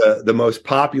 Mm-hmm. The most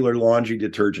popular laundry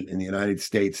detergent in the United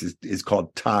States is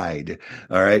called Tide.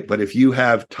 All right. But if you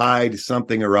have Tide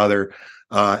something or other,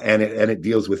 and it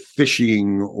deals with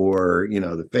fishing or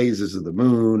the phases of the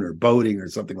moon or boating or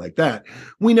something like that,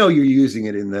 we know you're using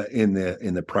it in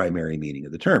the primary meaning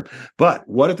of the term. But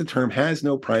what if the term has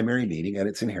no primary meaning and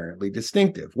it's inherently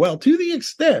distinctive? Well, to the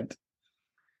extent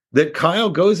that Kyle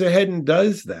goes ahead and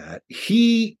does that,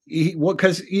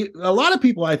 because a lot of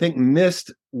people I think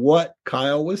missed what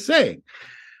Kyle was saying.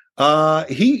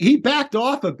 he backed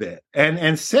off a bit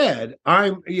and said,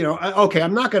 I'm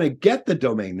not going to get the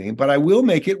domain name, but I will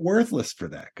make it worthless for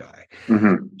that guy.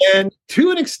 Mm-hmm. And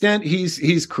to an extent,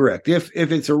 he's correct. If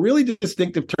it's a really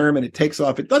distinctive term and it takes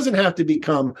off, it doesn't have to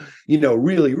become,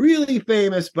 really, really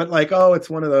famous, but like, oh, it's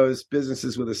one of those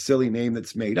businesses with a silly name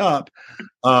that's made up.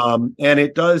 And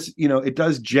it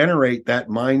does generate that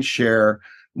mind share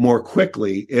more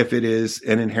quickly if it is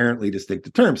an inherently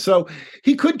distinctive term. So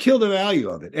he could kill the value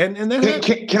of it. And then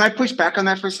can I push back on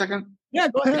that for a second? Yeah,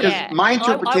 go ahead. Because my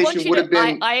interpretation would have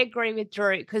been. I agree with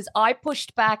Drew because I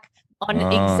pushed back on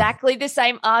exactly the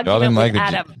same argument with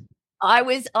Adam. I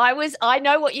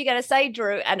know what you're going to say,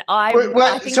 Drew, and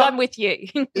I think I'm with you.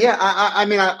 Yeah, I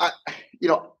mean, I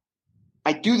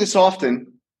do this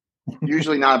often,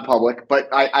 usually not in public, but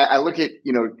I look at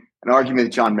an argument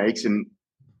that John makes, and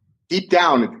deep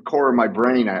down at the core of my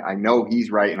brain, I know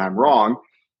he's right and I'm wrong,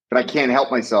 but I can't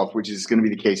help myself, which is going to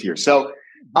be the case here. So,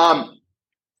 I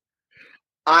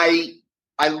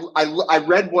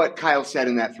read what Kyle said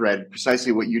in that thread,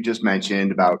 precisely what you just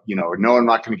mentioned about, no, I'm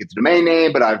not going to get the domain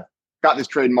name, but I've got this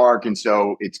trademark, and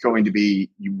so it's going to be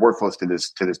worthless to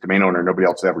this domain owner. Nobody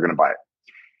else is ever going to buy it.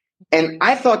 And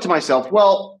I thought to myself,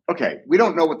 well, okay, we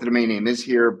don't know what the domain name is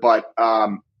here, but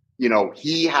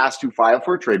he has to file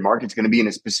for a trademark. It's going to be in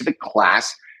a specific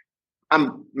class.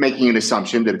 I'm making an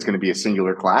assumption that it's going to be a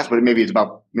singular class, but maybe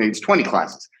it's 20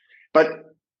 classes. But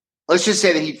let's just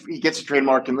say that he gets a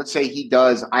trademark, and let's say he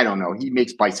does, I don't know, he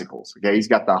makes bicycles. Okay, he's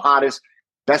got the hottest,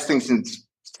 best thing since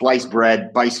sliced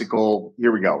bread bicycle.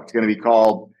 Here we go. It's going to be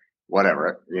called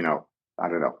whatever, I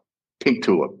don't know, Pink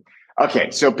Tulip.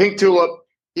 Okay, so Pink Tulip,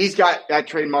 he's got that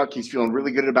trademark. He's feeling really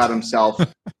good about himself.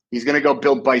 He's going to go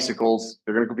build bicycles.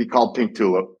 They're going to be called Pink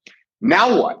Tulip.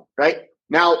 Now what, right?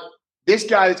 Now, this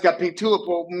guy that's got Pink Tulip,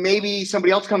 well, maybe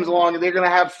somebody else comes along and they're going to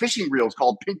have fishing reels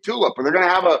called Pink Tulip, or they're going to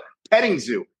have a petting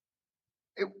zoo.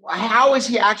 How is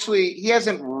he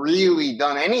hasn't really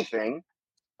done anything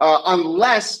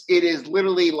unless it is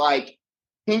literally like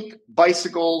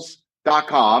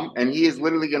pinkbicycles.com, and he is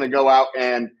literally going to go out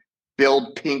and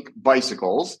build pink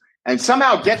bicycles and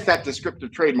somehow gets that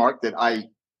descriptive trademark that I'm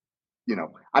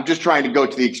just trying to go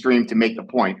to the extreme to make the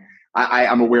point.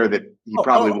 I'm aware that he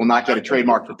probably will not get a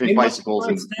trademark for pink bicycles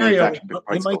and manufacturing pink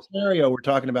bicycles. In my scenario, we're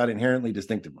talking about inherently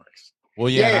distinctive marks. Well,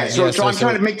 So I'm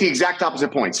trying to make the exact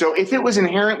opposite point. So if it was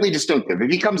inherently distinctive, if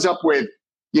he comes up with,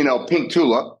 Pink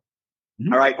Tulip,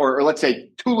 all right, or let's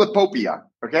say Tulipopia,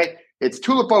 okay? It's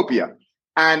Tulipopia.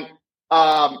 And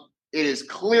it is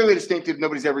clearly distinctive.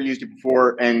 Nobody's ever used it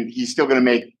before, and he's still going to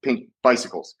make pink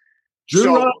bicycles.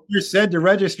 Drew Rogers said to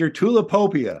register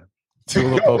Tulipopia.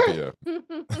 Tulipopia.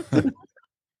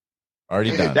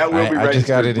 Already done. That will be I just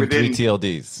got it in 3 within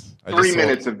TLDs. 3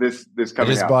 minutes of this coming out. I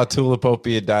just bought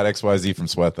tulipopia.xyz from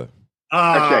Swetha.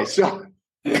 Okay, so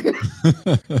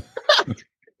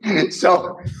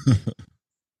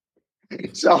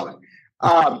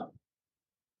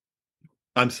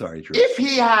I'm sorry, Drew. If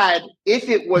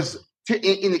it was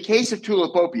in the case of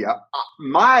Tulipopia,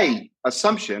 my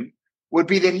assumption would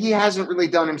be that he hasn't really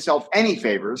done himself any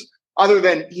favors other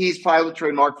than he's filed a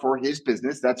trademark for his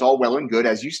business. That's all well and good,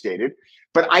 as you stated.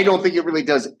 But I don't think it really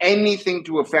does anything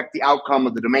to affect the outcome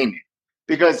of the domain name,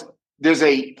 because there's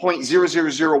a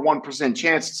 0.0001%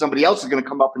 chance that somebody else is going to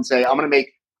come up and say, I'm going to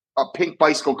make a pink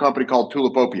bicycle company called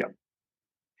Tulipopia.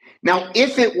 Now,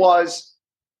 if it was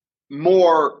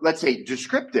more, let's say,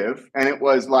 descriptive, and it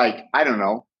was like, I don't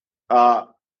know,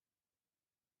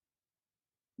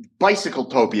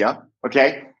 Bicycletopia,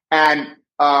 okay? And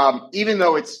even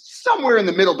though it's somewhere in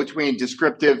the middle between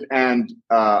descriptive and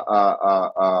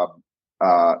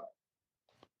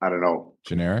I don't know,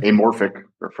 generic, amorphic,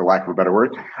 or for lack of a better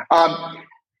word,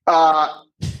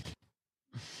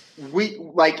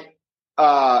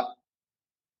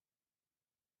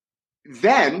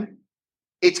 then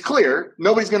it's clear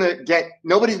nobody's going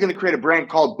to create a brand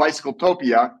called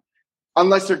Bicycletopia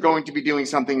unless they're going to be doing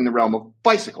something in the realm of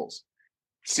bicycles,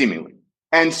 seemingly.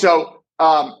 And so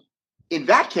in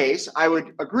that case, I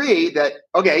would agree that,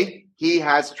 okay, he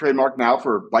has a trademark now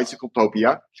for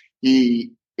Bicycletopia.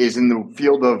 He is in the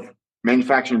field of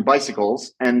manufacturing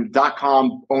bicycles, and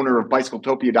 .com owner of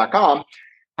Bicycletopia.com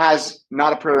has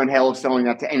not a prayer in hell of selling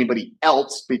that to anybody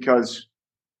else, because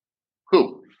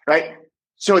who, right?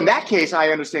 So in that case, I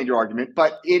understand your argument,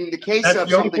 but in the case of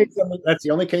something... That's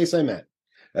the only case I meant.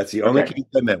 That's the only case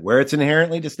I meant. Where it's an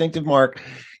inherently distinctive mark,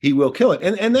 he will kill it.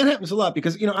 And that happens a lot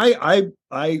because, I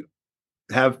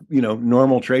have,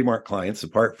 normal trademark clients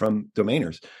apart from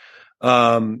domainers.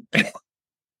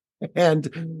 And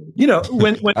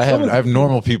when I have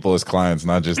normal people as clients,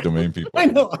 not just domain people. I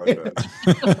know.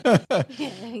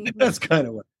 That's kind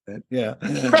of what. man. Yeah.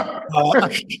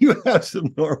 You have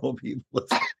some normal people.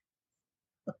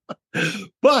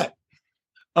 But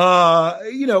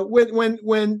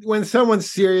when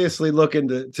someone's seriously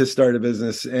looking to start a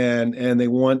business and they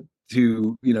want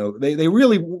to, they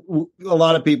really, a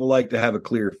lot of people like to have a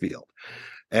clear field.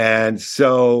 And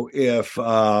so if there's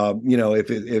a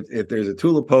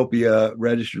Tulipopia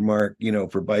registered mark,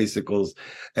 for bicycles,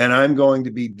 and I'm going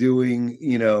to be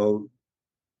doing,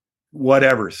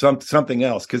 whatever, something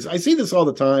else, because I see this all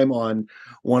the time on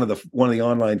one of the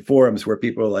online forums where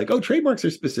people are like, oh, trademarks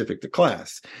are specific to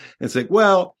class. And it's like,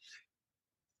 well,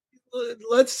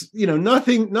 let's,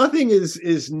 nothing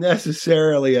is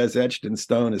necessarily as etched in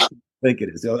stone as I think it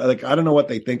is. Like, I don't know what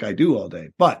they think I do all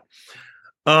day, but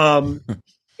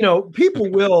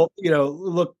people will,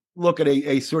 look at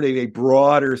a sort of a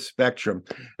broader spectrum,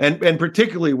 and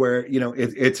particularly where,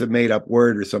 it's a made up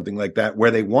word or something like that, where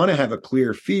they want to have a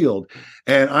clear field.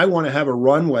 And I want to have a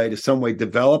runway to some way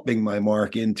developing my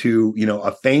mark into,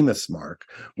 a famous mark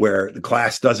where the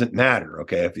class doesn't matter.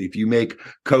 Okay. If you make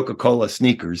Coca-Cola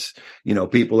sneakers,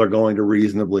 people are going to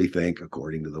reasonably think,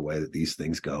 according to the way that these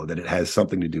things go, that it has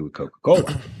something to do with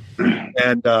Coca-Cola.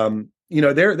 And,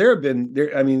 there have been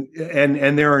there. I mean,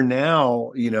 and there are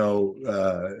now,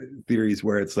 theories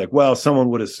where it's like, well, someone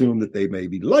would assume that they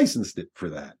maybe licensed it for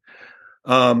that.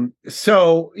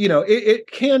 So,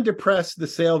 it can depress the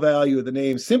sale value of the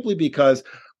name simply because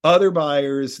other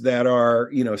buyers that are,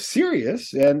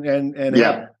 serious and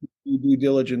have due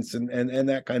diligence and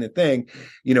that kind of thing,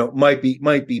 might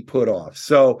be put off.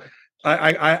 So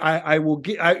I will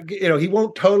get, he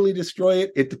won't totally destroy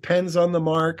it. It depends on the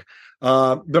mark.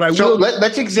 But I will.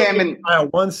 Let's examine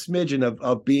one smidgen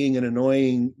of being an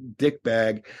annoying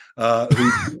dickbag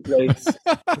who plays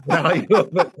value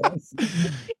of it.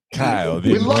 Kyle,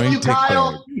 we love you,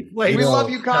 Kyle. We love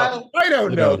you, Kyle. I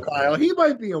don't know, Kyle. He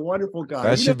might be a wonderful guy.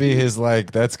 That should be his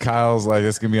that's Kyle's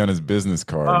that's gonna be on his business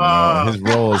card. His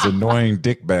role is annoying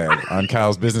dickbag on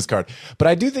Kyle's business card. But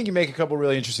I do think you make a couple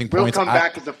really interesting points. We'll come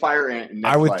back as a fire ant.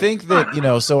 I would think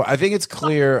that so I think it's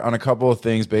clear on a couple of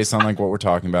things based on what we're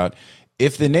talking about.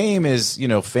 If the name is,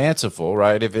 fanciful,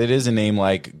 right? If it is a name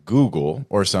like Google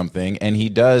or something, and he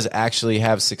does actually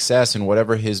have success in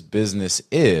whatever his business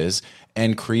is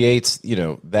and creates,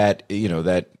 that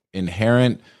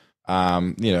inherent,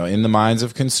 in the minds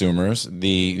of consumers,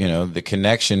 the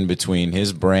connection between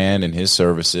his brand and his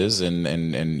services, and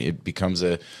it becomes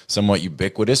a somewhat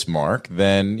ubiquitous mark,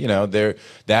 then,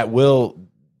 that will,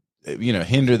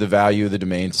 hinder the value of the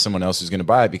domain to someone else who's going to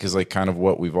buy it, because kind of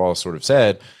what we've all sort of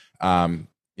said,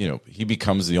 he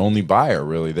becomes the only buyer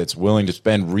really that's willing to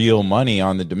spend real money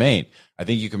on the domain. I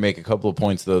think you can make a couple of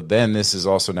points though. Then this is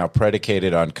also now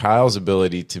predicated on Kyle's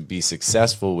ability to be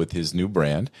successful with his new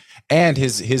brand, and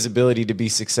his ability to be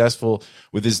successful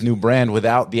with his new brand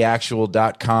without the actual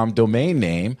 .com domain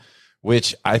name,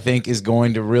 which I think is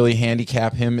going to really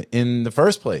handicap him in the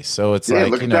first place. So it's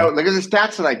look at the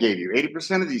stats that I gave you.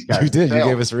 80% of these guys. You did. You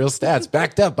gave us real stats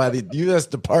backed up by the U.S.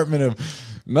 Department of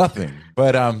nothing.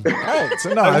 But all right.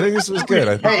 So no, I think this was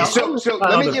good. So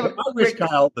let me give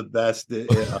Kyle the best.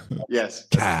 Yes,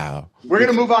 Kyle. We're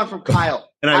going to move on from Kyle.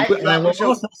 And I will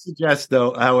also suggest,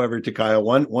 though, however, to Kyle,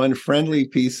 one friendly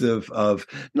piece of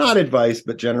not advice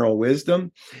but general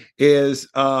wisdom is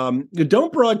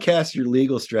don't broadcast your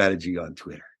legal strategy on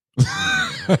Twitter.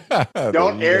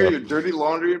 Don't air your dirty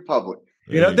laundry in public.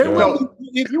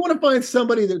 If you want to find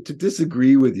somebody to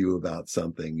disagree with you about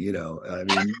something, you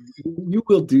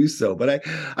will do so. But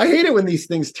I hate it when these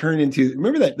things turn into.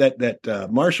 Remember that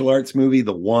martial arts movie,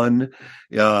 The One,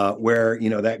 where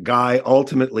that guy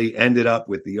ultimately ended up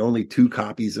with the only 2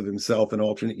 copies of himself in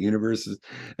alternate universes,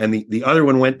 and the other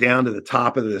one went down to the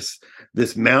top of this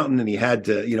mountain, and he had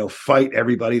to fight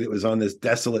everybody that was on this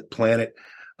desolate planet.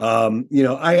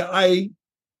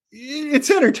 It's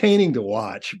entertaining to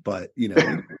watch, but you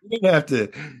don't have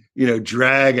to,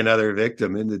 drag another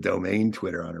victim into domain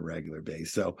Twitter on a regular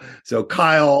basis. So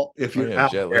Kyle, if you're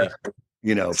out there,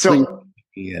 please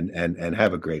and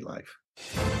have a great life.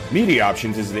 Media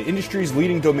Options is the industry's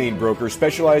leading domain broker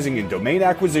specializing in domain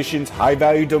acquisitions,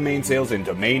 high-value domain sales, and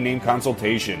domain name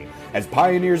consultation. As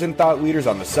pioneers and thought leaders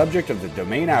on the subject of the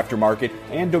domain aftermarket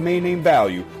and domain name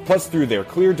value, plus through their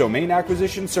clear domain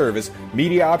acquisition service,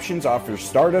 Media Options offers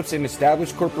startups and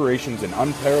established corporations an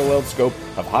unparalleled scope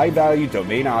of high-value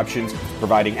domain options,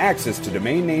 providing access to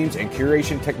domain names and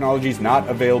curation technologies not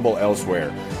available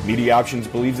elsewhere. Media Options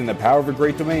believes in the power of a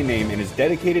great domain name and is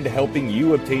dedicated to helping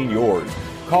you obtain yours.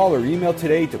 Call or email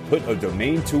today to put a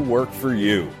domain to work for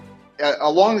you.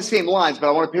 Along the same lines, but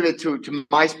I want to pivot to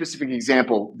my specific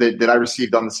example that I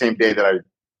received on the same day that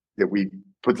we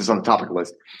put this on the topic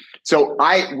list. So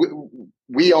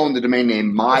we own the domain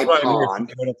name MyPond.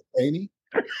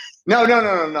 No.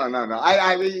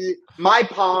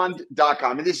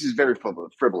 MyPond.com. And this is very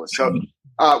frivolous. So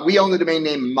we own the domain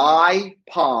name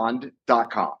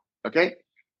MyPond.com. Okay.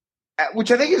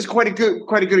 Which I think is quite a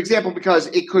good example, because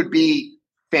it could be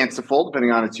fanciful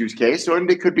depending on its use case, or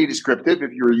it could be descriptive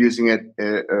if you were using it,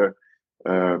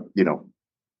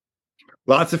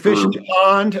 Lots of fish in the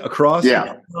pond across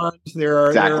the pond. There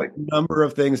are a number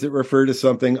of things that refer to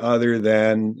something other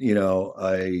than,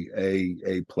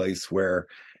 a place where,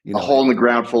 a hole in the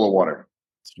ground full of water.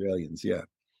 Australians, yeah.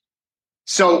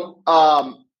 So,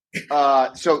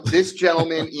 so this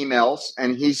gentleman emails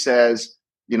and he says,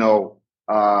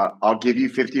 I'll give you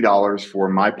 $50 for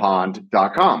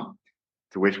mypond.com.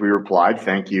 To which we replied,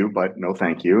 thank you, but no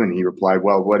thank you. And he replied,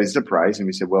 well, what is the price? And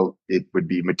we said, well, it would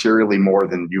be materially more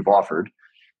than you've offered.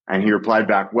 And he replied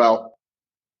back, well,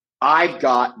 I've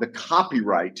got the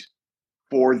copyright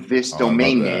for this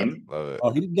domain name. Love it.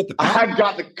 Oh, he didn't get the I've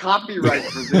got the copyright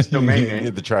for this domain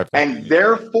name. And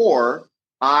therefore,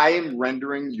 I am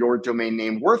rendering your domain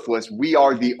name worthless. We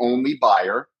are the only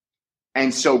buyer.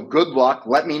 And so good luck.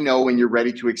 Let me know when you're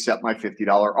ready to accept my $50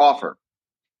 offer.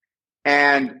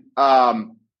 And,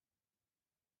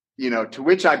 to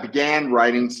which I began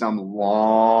writing some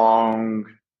long,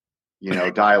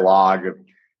 dialogue of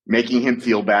making him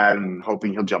feel bad and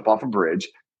hoping he'll jump off a bridge.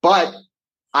 But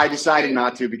I decided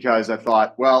not to, because I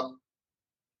thought, well,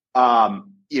 at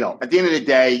the end of the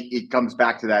day, it comes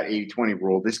back to that 80-20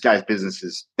 rule. This guy's business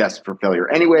is destined for failure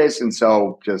anyways. And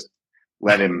so just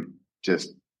let him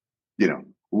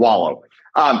wallow.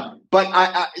 But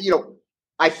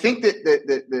I think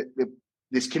that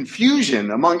this confusion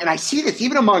among, and I see this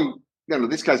even among,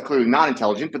 this guy's clearly not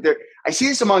intelligent, but I see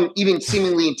this among even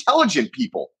seemingly intelligent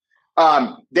people.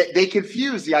 They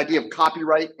confuse the idea of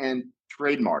copyright and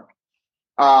trademark.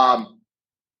 Why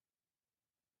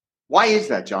is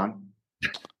that, John?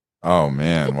 Oh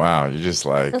man, wow! You're just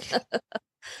like,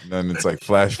 then it's like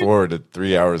flash forward to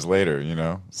 3 hours later,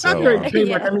 So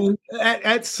I mean,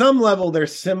 at some level, they're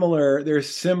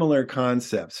similar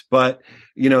concepts, but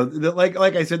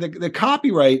like I said, the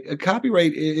copyright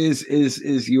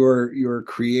is your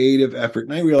creative effort,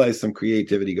 and I realize some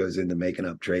creativity goes into making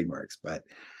up trademarks, but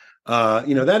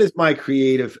that is my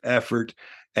creative effort.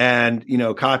 And,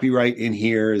 copyright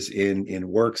inheres in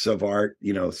works of art,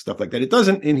 stuff like that. It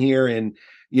doesn't inhere in,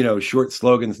 short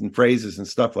slogans and phrases and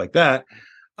stuff like that.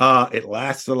 It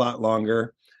lasts a lot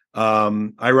longer.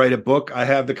 I write a book. I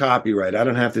have the copyright. I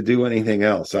don't have to do anything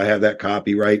else. I have that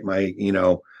copyright.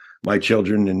 My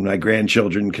children and my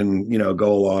grandchildren can,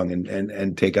 go along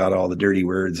and take out all the dirty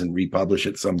words and republish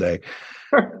it someday.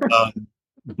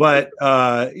 But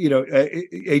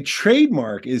a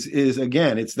trademark is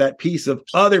again, it's that piece of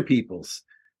other people's,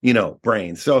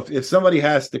 brain. So if somebody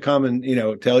has to come and,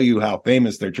 tell you how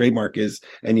famous their trademark is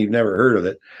and you've never heard of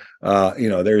it,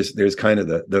 there's kind of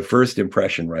the first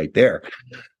impression right there.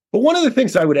 But one of the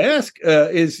things I would ask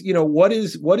is, what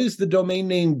is the domain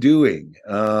name doing?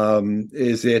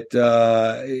 It'd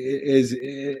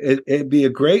be a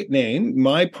great name,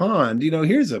 My Pond.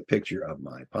 Here's a picture of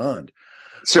My Pond.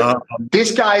 So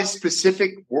this guy's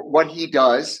specific, what he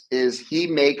does is he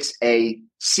makes a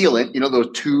sealant,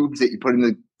 those tubes that you put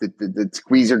in the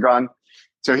squeezer gun.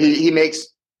 So he makes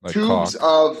like tubes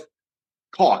of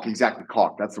caulk, exactly,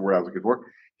 caulk. That's the word I was looking for.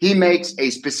 He makes a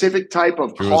specific type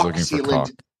of caulk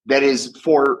sealant that is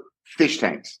for fish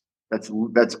tanks. That's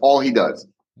all he does.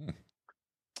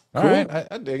 All right,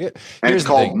 I dig it. And it's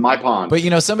called My Pond. But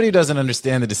somebody who doesn't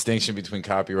understand the distinction between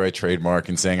copyright, trademark,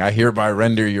 and saying "I hereby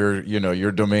render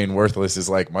your domain worthless" is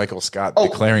like Michael Scott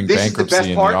declaring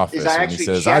bankruptcy in The Office when he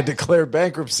says, "I declare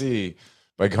bankruptcy"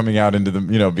 by coming out into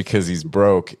the because he's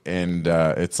broke, and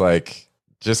it's like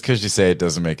just because you say it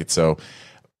doesn't make it so.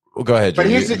 Well, go ahead. But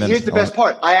here's the best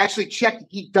part. I actually checked.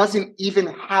 He doesn't even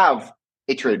have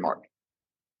a trademark,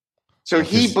 so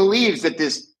he believes that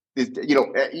this.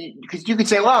 Because you could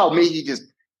say, well, maybe he just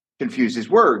confused his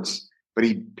words, but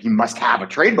he must have a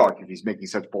trademark if he's making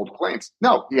such bold claims.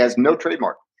 No, he has no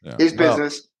trademark. Yeah. His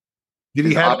business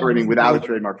is operating without a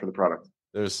trademark for the product.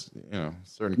 There's,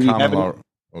 certain common law.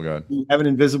 Oh, God. You have an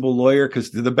invisible lawyer,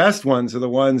 because the best ones are the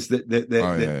ones that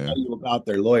tell you about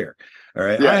their lawyer. All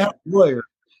right. Yeah. I have a lawyer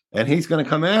and he's going to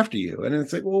come after you. And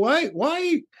it's like, well,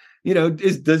 why,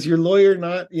 does your lawyer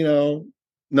not,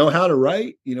 know how to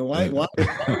write? Why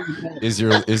is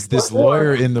this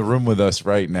lawyer in the room with us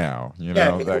right now? Be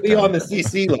on the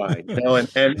CC line.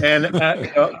 And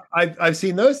I've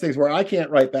seen those things where I can't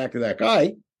write back to that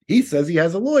guy. He says he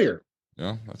has a lawyer.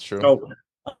 Yeah, that's true. So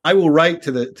I will write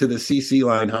to the CC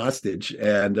line hostage,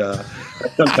 and I've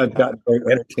sometimes gotten very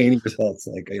entertaining results.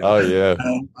 Like, oh yeah,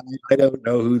 I don't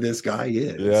know who this guy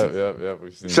is. Yeah.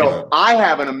 We've seen So that. I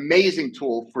have an amazing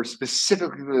tool for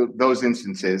specifically those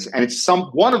instances, and it's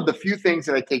one of the few things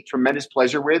that I take tremendous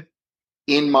pleasure with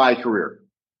in my career.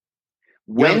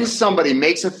 When somebody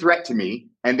makes a threat to me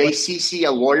and they CC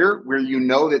a lawyer where you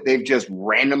know that they've just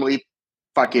randomly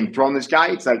fucking thrown this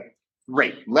guy, it's like,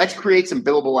 great, let's create some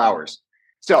billable hours.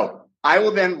 So I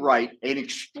will then write an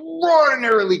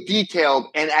extraordinarily detailed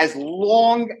and as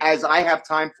long as I have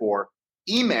time for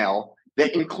email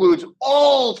that includes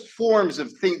all forms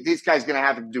of things. This guy's going to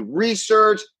have to do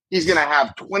research. He's going to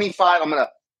have 25.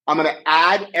 I'm going to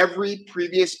add every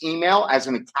previous email as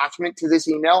an attachment to this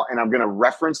email, and I'm going to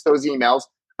reference those emails.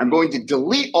 I'm going to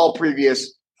delete all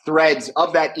previous threads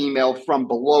of that email from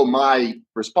below my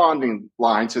responding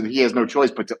line so that he has no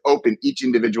choice but to open each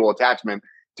individual attachment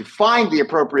to find the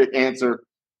appropriate answer.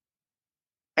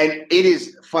 And it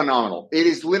is phenomenal. It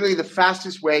is literally the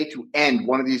fastest way to end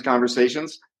one of these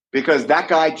conversations because that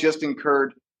guy just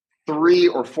incurred 3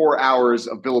 or 4 hours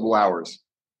of billable hours.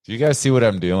 Do you guys see what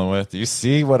I'm dealing with? Do you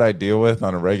see what I deal with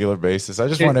on a regular basis? I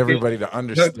just want everybody to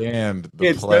understand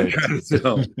the play.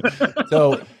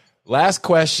 So last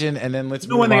question, and then let's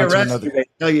move when they on to arrest another. you, they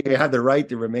tell you have the right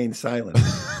to remain silent.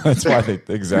 That's why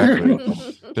exactly.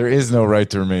 There is no right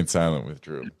to remain silent with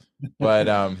Drew. But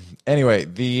anyway,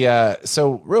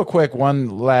 so real quick,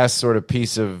 one last sort of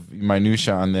piece of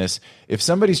minutia on this. If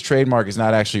somebody's trademark is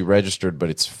not actually registered, but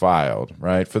it's filed,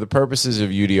 right, for the purposes of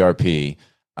UDRP,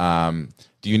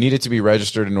 do you need it to be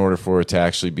registered in order for it to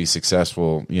actually be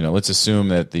successful? Let's assume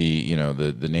that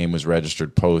the name was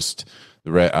registered post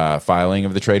the filing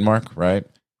of the trademark, right?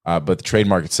 But the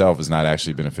trademark itself has not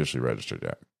actually been officially registered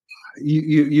yet.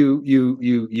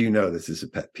 You know this is a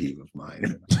pet peeve of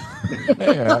mine.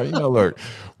 Yeah, look,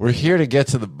 we're here to get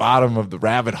to the bottom of the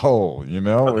rabbit hole.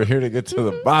 We're here to get to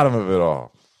the bottom of it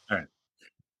all.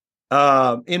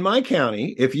 In my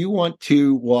county, if you want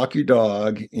to walk your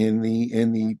dog in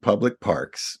the public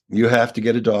parks, you have to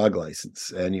get a dog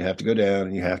license, and you have to go down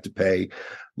and you have to pay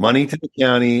money to the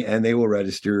county, and they will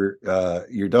register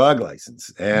your dog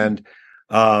license. And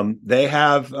they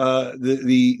have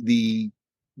the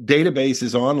database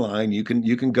is online. You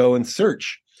can go and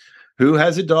search who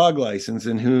has a dog license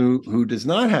and who does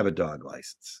not have a dog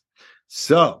license.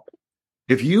 So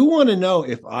if you want to know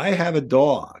if I have a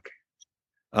dog,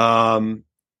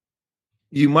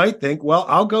 you might think, well,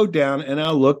 I'll go down and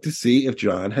I'll look to see if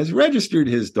John has registered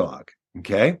his dog.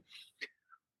 Okay.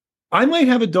 I might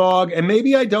have a dog and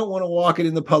maybe I don't want to walk it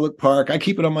in the public park. I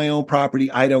keep it on my own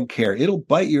property. I don't care. It'll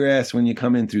bite your ass when you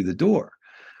come in through the door.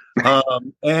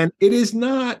 And it is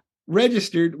not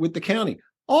registered with the county.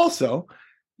 Also,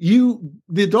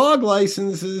 the dog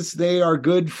licenses, they are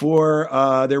good for,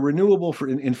 they're renewable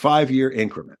in 5-year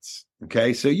increments.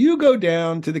 Okay. So you go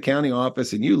down to the county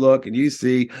office and you look and you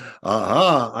see,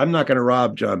 I'm not going to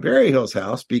rob John Berryhill's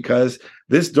house because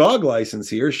this dog license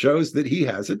here shows that he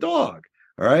has a dog.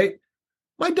 All right.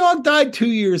 My dog died 2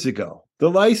 years ago. The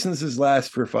licenses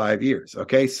last for 5 years.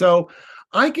 Okay. So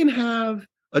I can have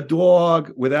a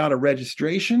dog without a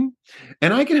registration,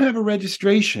 and I can have a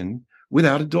registration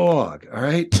without a dog. All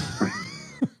right.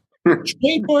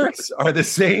 Trademarks are the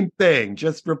same thing.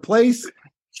 Just replace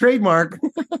trademark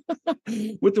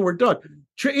with the word dog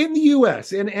in the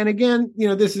US. And again,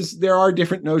 there are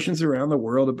different notions around the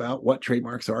world about what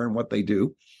trademarks are and what they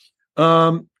do.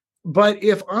 But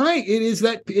it is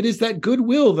that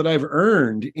goodwill that I've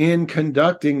earned in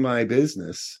conducting my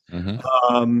business,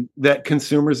 that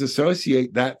consumers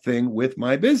associate that thing with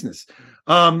my business.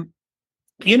 The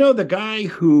guy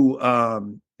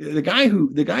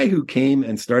who came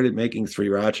and started making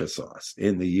sriracha sauce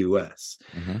in the US.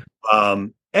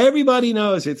 Everybody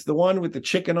knows it's the one with the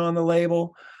chicken on the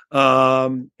label.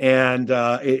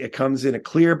 It comes in a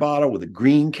clear bottle with a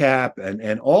green cap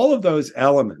and all of those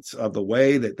elements of the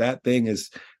way that thing is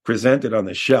presented on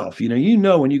the shelf.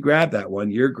 When you grab that one,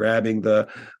 you're grabbing the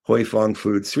Hoi Fong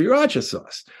Foods sriracha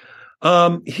sauce.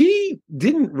 He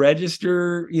didn't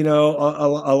register,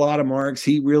 a lot of marks.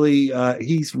 He really,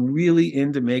 he's really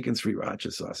into making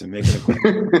sriracha sauce and making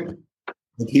it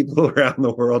the people around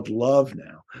the world love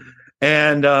now.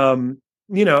 And,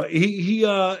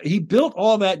 he built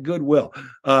all that goodwill,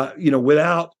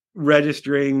 without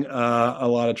registering a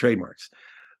lot of trademarks,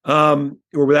 or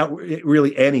without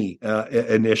really any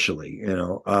initially.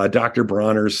 Dr.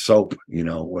 Bronner's soap,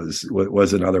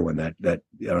 was another one that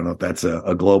I don't know if that's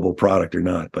a global product or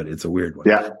not, but it's a weird one.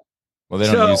 Yeah. Well, they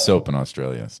don't use soap in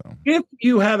Australia. So if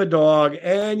you have a dog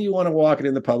and you want to walk it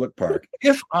in the public park,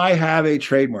 if I have a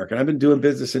trademark and I've been doing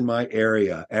business in my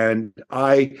area and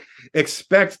I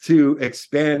expect to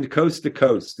expand coast to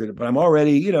coast, but I'm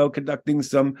already, conducting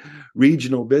some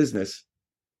regional business,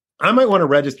 I might want to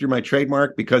register my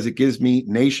trademark because it gives me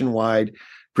nationwide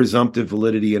presumptive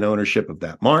validity and ownership of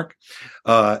that mark.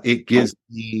 It gives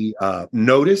me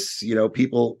notice.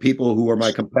 People who are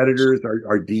my competitors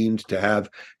are deemed to have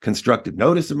constructive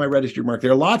notice of my registered mark.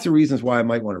 There are lots of reasons why I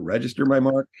might want to register my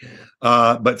mark,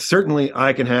 but certainly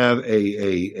I can have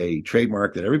a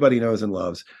trademark that everybody knows and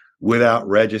loves without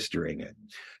registering it.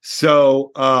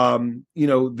 So,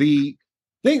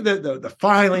 the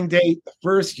filing date, the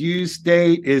first use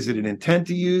date, is it an intent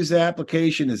to use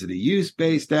application? Is it a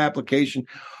use-based application?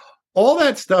 All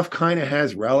that stuff kind of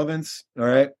has relevance. All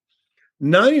right.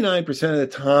 99% of the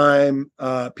time,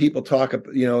 people talk,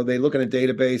 they look in a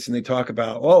database and they talk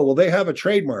about, oh, well, they have a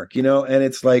trademark, and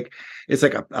it's like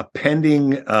a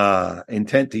pending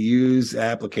intent to use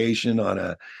application on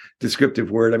a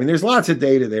descriptive word. I mean, there's lots of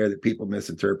data there that people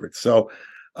misinterpret. So,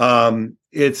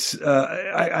 it's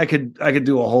I could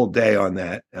do a whole day on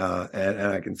that, and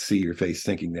I can see your face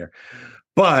thinking there,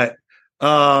 but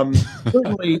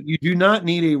certainly you do not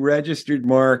need a registered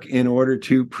mark in order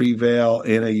to prevail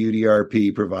in a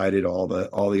UDRP, provided all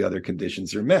the other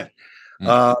conditions are met. And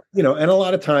a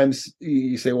lot of times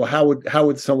you say, well, how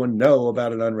would someone know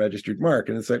about an unregistered mark?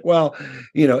 And it's like, well,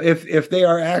 if they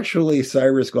are actually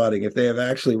cyber squatting, if they have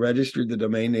actually registered the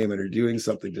domain name and are doing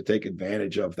something to take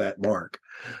advantage of that mark,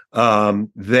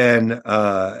 then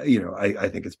I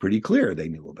think it's pretty clear they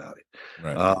knew about it.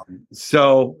 Right.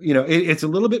 So it's a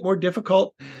little bit more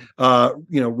difficult.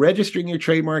 Registering your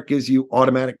trademark gives you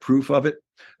automatic proof of it.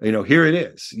 Here it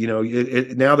is.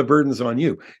 Now the burden's on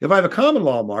you. If I have a common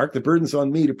law mark, the burden's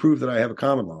on me to prove that I have a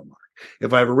common law mark.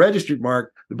 If I have a registered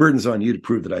mark, the burden's on you to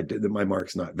prove that my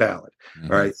mark's not valid.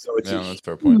 Mm-hmm. All right. So it's that's a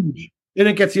fair point. And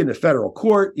it gets you into federal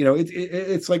court.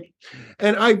 It's like,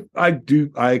 and I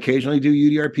occasionally do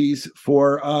UDRPs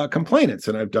for complainants,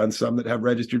 and I've done some that have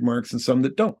registered marks and some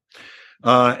that don't.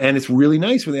 And it's really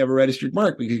nice when they have a registered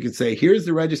mark, because you can say, here's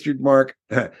the registered mark,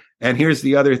 and here's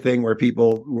the other thing where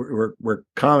people were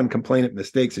common complainant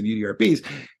mistakes in UDRPs.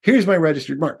 Here's my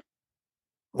registered mark.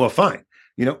 Well, fine.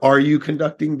 Are you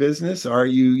conducting business? Are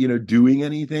you, doing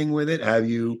anything with it? Have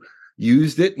you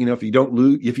used it? If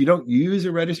you don't use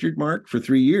a registered mark for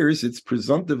 3 years, it's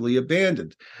presumptively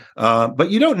abandoned.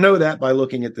 But you don't know that by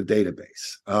looking at the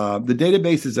database. The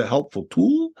database is a helpful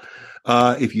tool.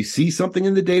 If you see something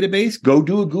in the database, go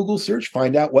do a Google search,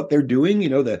 find out what they're doing.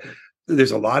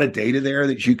 There's a lot of data there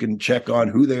that you can check on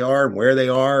who they are and where they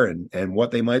are and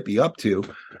what they might be up to.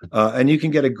 And you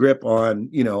can get a grip on,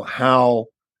 how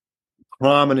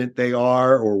prominent they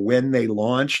are, or when they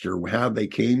launched, or how they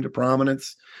came to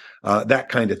prominence, that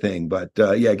kind of thing. But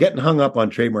getting hung up on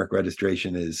trademark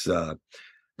registration is an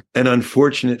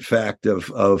unfortunate fact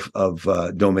of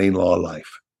domain law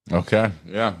life. Okay.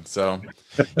 Yeah. So,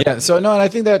 and I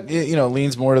think that,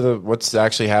 leans more to what's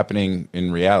actually happening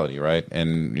in reality, right?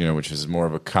 And, which is more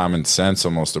of a common sense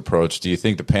almost approach. Do you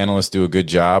think the panelists do a good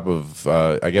job of,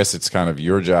 I guess it's kind of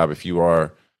your job, if you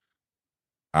are,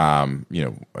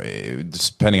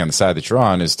 depending on the side that you're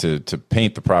on, is to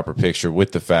paint the proper picture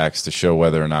with the facts to show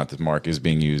whether or not the mark is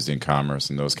being used in commerce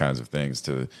and those kinds of things.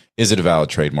 Is it a valid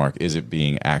trademark? Is it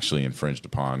being actually infringed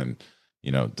upon? And,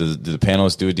 do the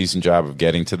panelists do a decent job of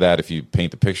getting to that if you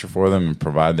paint the picture for them and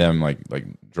provide them, like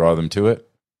draw them to it?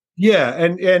 Yeah,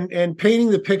 and painting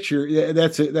the picture,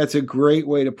 that's a great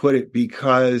way to put it,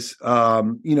 because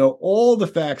all the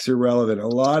facts are relevant. A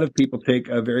lot of people take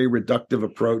a very reductive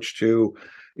approach to,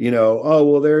 there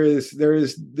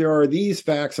are these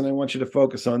facts and I want you to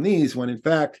focus on these, when in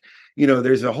fact,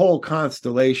 there's a whole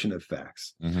constellation of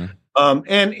facts. Mm-hmm.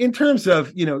 And in terms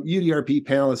of, UDRP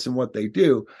panelists and what they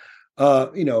do,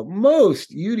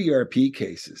 most UDRP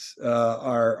cases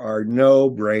are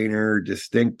no-brainer,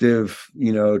 distinctive,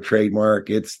 trademark.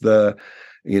 It's the,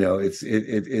 it's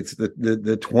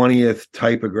the 20th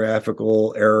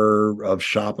typographical error of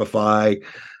Shopify.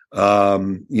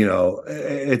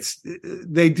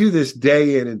 They do this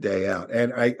day in and day out.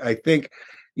 And I think,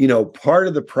 part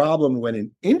of the problem when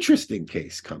an interesting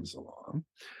case comes along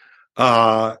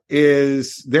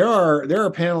is there are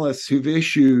panelists who've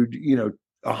issued,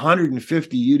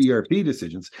 150 UDRP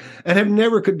decisions and have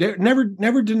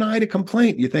never denied a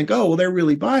complaint. You think, oh, well, they're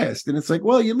really biased. And it's like,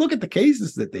 well, you look at the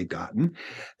cases that they've gotten,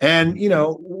 and,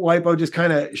 WIPO just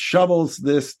kind of shovels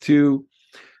this to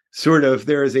sort of,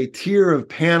 there is a tier of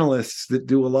panelists that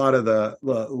do a lot of the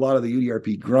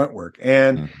UDRP grunt work.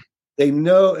 And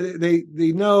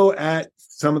they know at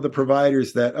some of the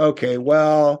providers that, okay,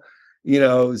 well,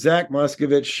 Zach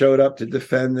Muskovich showed up to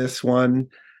defend this one.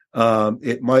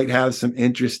 It might have some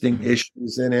interesting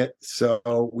issues in it,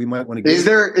 so we might want to get. Is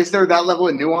there that level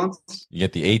of nuance? You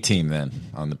get the A team then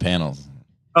on the panels.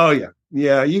 Oh yeah.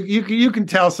 You can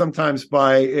tell sometimes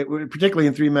by it, particularly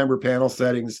in 3-member panel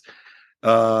settings.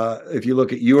 If you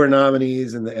look at your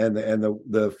nominees and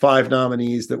the 5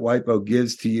 nominees that WIPO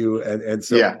gives to you, and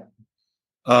so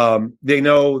they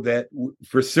know that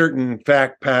for certain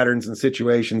fact patterns and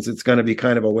situations, it's going to be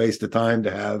kind of a waste of time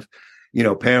to have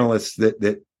panelists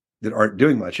that aren't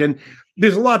doing much. And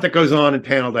there's a lot that goes on in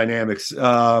panel dynamics.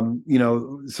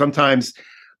 Sometimes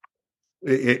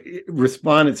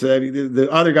respondents, the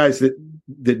other guys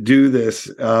that do this,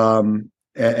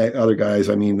 other guys,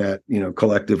 I mean that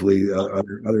collectively,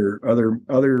 other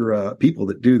people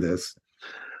that do this,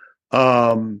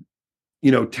 tend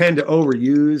to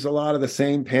overuse a lot of the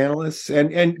same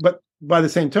panelists, but by the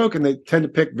same token, they tend to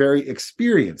pick very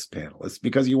experienced panelists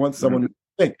because you want someone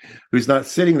who's not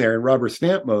sitting there in rubber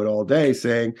stamp mode all day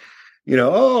saying,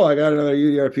 oh, I got another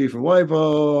UDRP from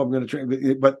WIPO. I'm going to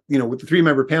train, but with the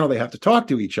 3-member panel, they have to talk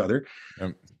to each other.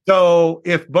 Yep. So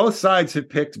if both sides have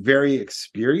picked very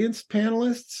experienced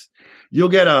panelists, you'll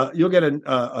get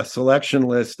a selection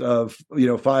list of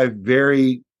 5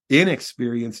 very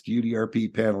inexperienced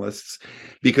UDRP panelists,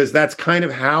 because that's kind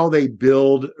of how they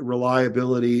build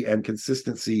reliability and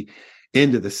consistency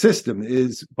into the system,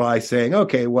 is by saying,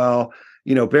 okay, well,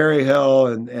 Barry Hill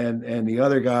and the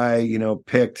other guy,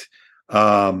 picked,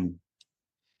 these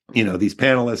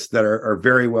panelists that are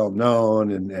very well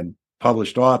known and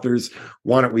published authors.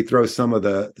 Why don't we throw some of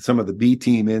the B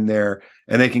team in there,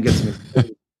 and they can get some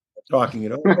talking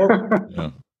it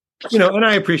over. And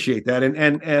I appreciate that.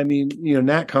 And I mean,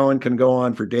 Nat Cohen can go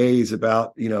on for days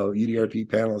about, UDRP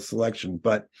panelist selection,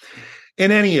 but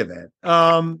in any event,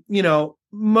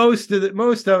 most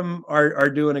of them are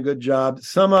doing a good job.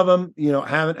 Some of them,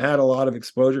 haven't had a lot of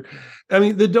exposure. I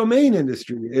mean, the domain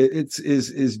industry,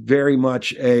 is very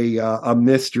much a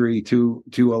mystery to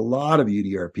a lot of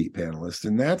UDRP panelists.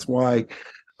 And that's why,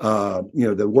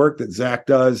 the work that Zach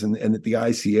does and that the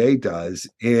ICA does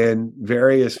in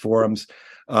various forums,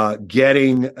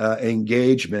 getting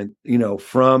engagement,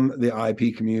 from the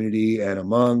IP community and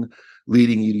among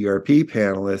leading UDRP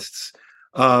panelists,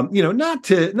 not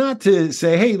to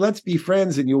say, hey, let's be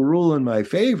friends and you'll rule in my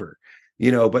favor,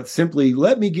 but simply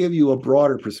let me give you a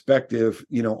broader perspective,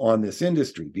 on this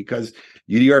industry, because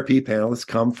UDRP panelists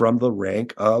come from the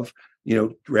ranks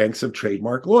of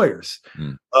trademark lawyers.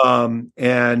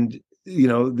 And,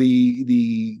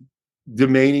 the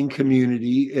domaining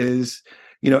community is,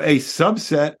 a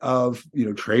subset of,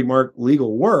 trademark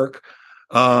legal work,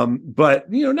 but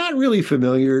not really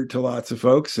familiar to lots of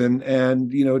folks,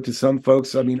 and to some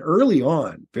folks, I mean,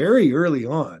 very early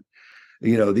on,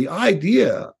 the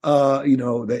idea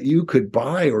that you could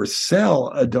buy or sell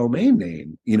a domain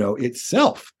name,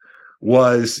 itself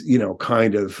was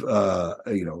kind of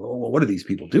what are these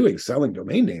people doing, selling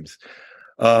domain names?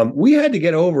 We had to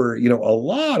get over, a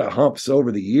lot of humps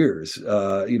over the years,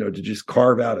 to just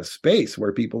carve out a space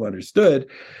where people understood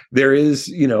there is,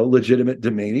 legitimate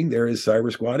domaining, there is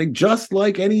cyber squatting, just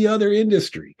like any other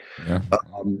industry. Yeah.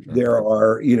 There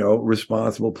are,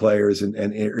 responsible players and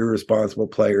irresponsible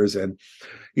players, and,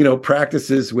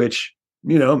 practices which,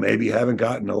 maybe haven't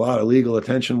gotten a lot of legal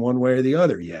attention one way or the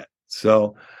other yet.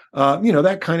 So,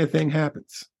 that kind of thing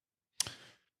happens.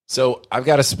 So I've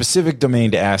got a specific domain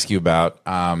to ask you about,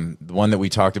 the one that we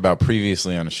talked about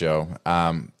previously on the show,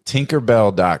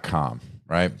 Tinkerbell.com,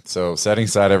 right? So setting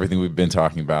aside everything we've been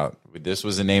talking about, this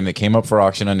was a name that came up for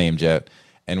auction on NameJet,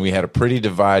 and we had a pretty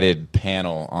divided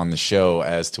panel on the show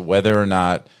as to whether or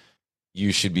not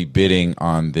you should be bidding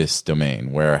on this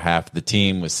domain, where half the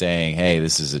team was saying, hey,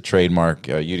 this is a trademark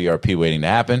UDRP waiting to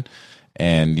happen,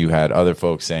 and you had other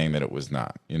folks saying that it was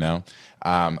not,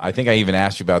 I think I even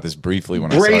asked you about this briefly when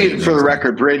Braden, for the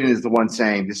record, Braden is the one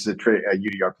saying this is a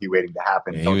UDRP waiting to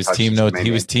happen. Yeah, he was team no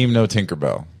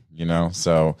Tinkerbell,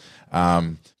 so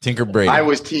Tinker Braden. I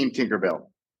was team Tinkerbell.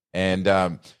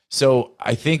 And so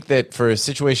I think that for a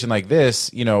situation like this,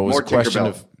 it was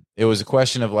a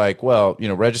question of like, well,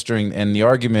 registering, and the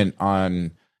argument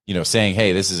on, saying,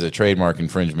 hey, this is a trademark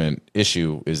infringement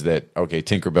issue is that, okay,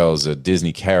 Tinkerbell is a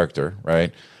Disney character,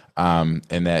 right?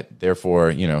 And that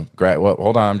therefore, well,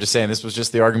 hold on, I'm just saying this was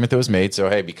just the argument that was made. So,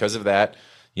 hey, because of that,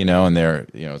 and they're,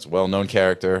 it's a well-known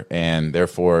character, and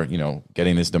therefore,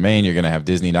 getting this domain, you're going to have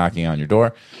Disney knocking on your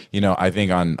door. I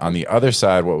think on the other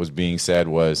side, what was being said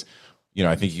was,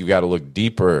 I think you got to look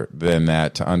deeper than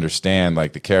that to understand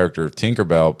like the character of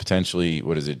Tinkerbell, potentially,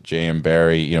 what is it, J.M.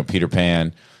 Barrie, Peter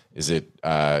Pan. Is it,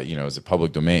 is it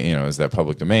public domain? Is that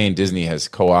public domain? Disney has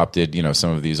co-opted,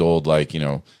 some of these old,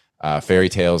 fairy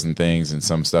tales and things, and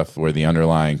some stuff where the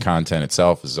underlying content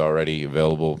itself is already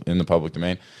available in the public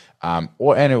domain. And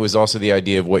it was also the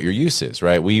idea of what your use is,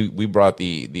 right? We brought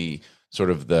the sort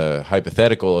of the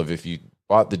hypothetical of if you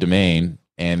bought the domain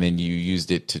and then you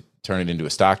used it to turn it into a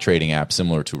stock trading app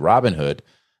similar to Robinhood,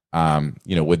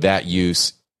 would that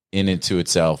use in and to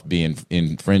itself be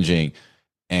infringing?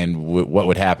 And what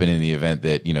would happen in the event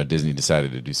that, Disney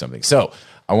decided to do something? So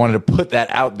I wanted to put that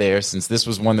out there, since this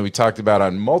was one that we talked about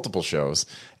on multiple shows,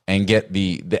 and get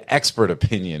the expert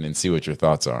opinion and see what your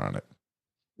thoughts are on it.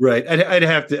 Right. I'd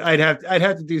have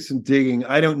to do some digging.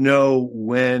 I don't know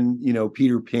when,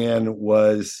 Peter Pan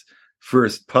was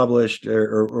first published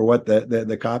or what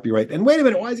the copyright. And wait a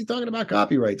minute, why is he talking about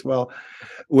copyrights? Well,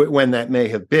 when that may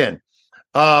have been.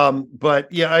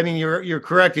 But yeah, I mean, you're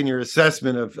correct in your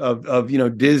assessment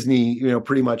of Disney,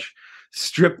 pretty much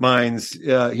strip mines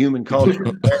human culture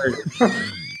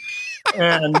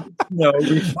and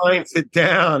refines it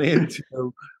down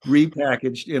into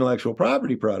repackaged intellectual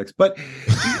property products. But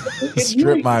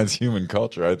strip mines human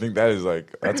culture. I think that's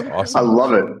awesome. I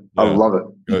love it. Yeah. I love it.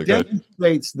 It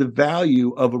demonstrates the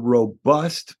value of a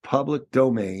robust public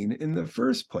domain in the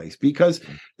first place, because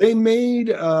they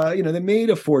made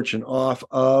a fortune off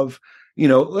of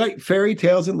like fairy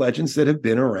tales and legends that have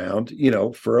been around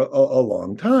for a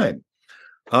long time.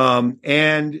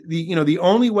 And the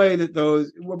only way that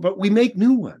but we make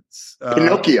new ones.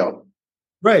 Pinocchio.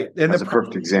 Right. And that's a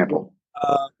perfect example.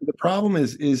 The problem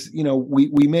is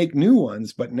we make new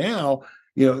ones, but now,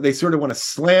 they sort of want to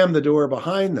slam the door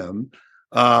behind them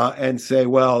and say,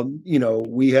 well,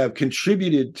 we have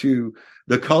contributed to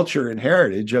the culture and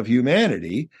heritage of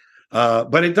humanity,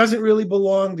 but it doesn't really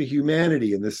belong to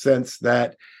humanity in the sense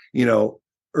that,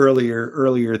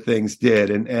 earlier things did.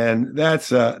 And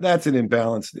that's an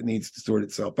imbalance that needs to sort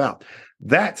itself out.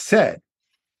 That said,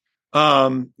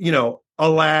 Aladdin,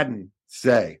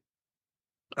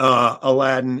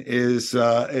 Aladdin is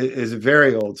a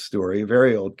very old story, a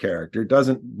very old character,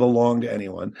 doesn't belong to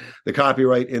anyone. The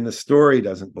copyright in the story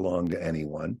doesn't belong to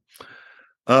anyone.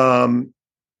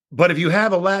 But if you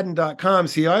have Aladdin.com,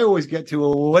 see, I always get to,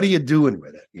 well, what are you doing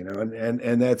with it?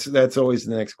 And that's always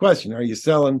the next question. Are you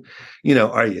selling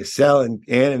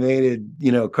animated,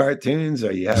 cartoons?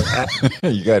 Or you have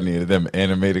you got any of them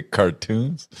animated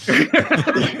cartoons?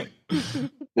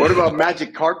 What about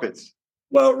magic carpets?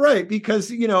 Well, right, because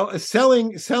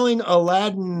selling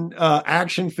Aladdin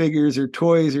action figures or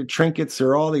toys or trinkets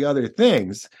or all the other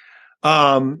things.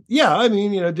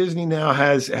 Disney now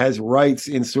has rights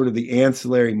in sort of the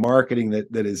ancillary marketing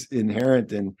that is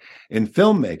inherent in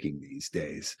filmmaking these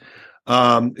days.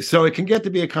 So it can get to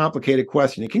be a complicated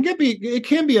question. It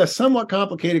can be a somewhat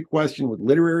complicated question with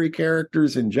literary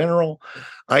characters in general.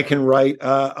 I can write.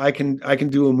 I can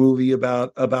do a movie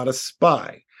about a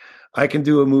spy. I can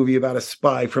do a movie about a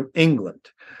spy from England.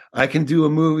 I can do a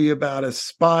movie about a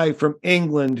spy from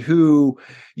England who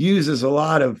uses a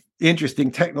lot of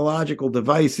interesting technological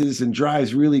devices and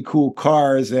drives really cool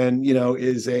cars and,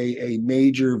 is a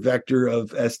major vector of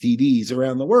STDs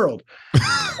around the world.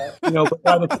 But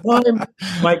by the time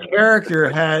my character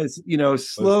has,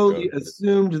 slowly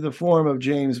assumed the form of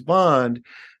James Bond,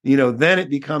 then it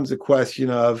becomes a question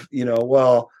of,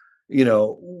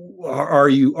 are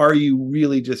you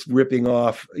really just ripping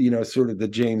off, sort of the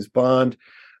James Bond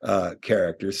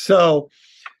character? So,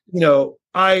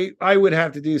 I would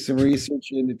have to do some research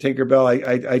into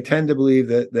Tinkerbell. I tend to believe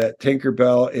that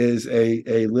Tinkerbell is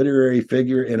a literary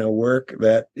figure in a work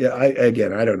that I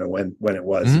don't know when it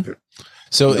was. Mm-hmm.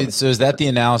 So is that the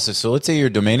analysis? So let's say you're a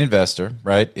domain investor,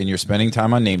 right? And you're spending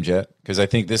time on Namejet, because I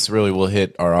think this really will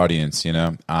hit our audience, you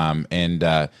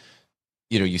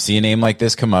see a name like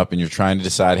this come up and you're trying to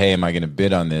decide, hey, am I going to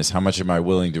bid on this? How much am I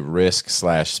willing to risk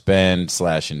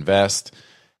 /spend/invest?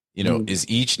 Is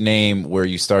each name where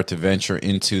you start to venture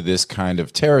into this kind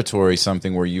of territory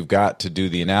something where you've got to do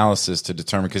the analysis to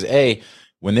determine, because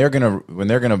when they're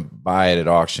gonna buy it at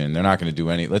auction, they're not going to do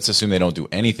any. Let's assume they don't do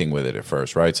anything with it at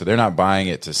first, right? So they're not buying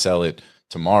it to sell it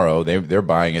tomorrow. They're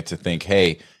buying it to think,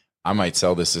 hey, I might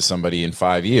sell this to somebody in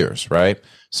 5 years, right?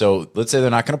 So let's say they're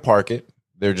not going to park it.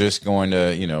 They're just going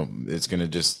to, it's going to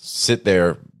just sit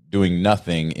there doing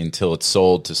nothing until it's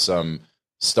sold to some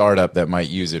startup that might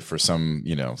use it for some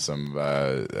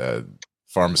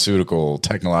pharmaceutical,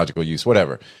 technological use,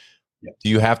 whatever. Yeah. Do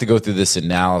you have to go through this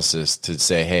analysis to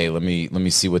say, hey, let me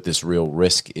see what this real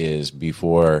risk is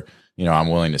before, I'm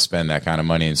willing to spend that kind of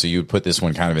money. And so you would put this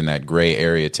one kind of in that gray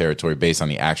area territory based on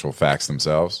the actual facts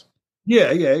themselves.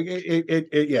 Yeah.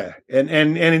 Yeah.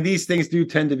 And these things do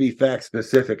tend to be fact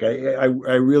specific. I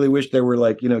really wish there were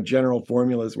like, general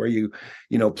formulas where you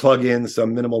plug in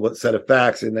some minimal set of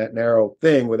facts in that narrow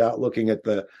thing without looking at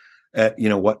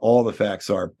what all the facts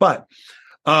are. But,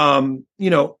 I've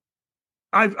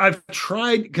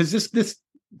tried, because this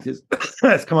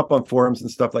has come up on forums and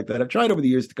stuff like that. I've tried over the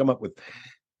years to come up with,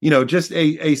 just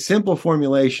a simple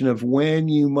formulation of when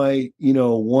you might,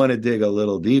 want to dig a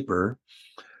little deeper.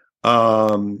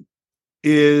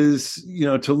 Is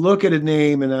to look at a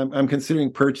name, and I'm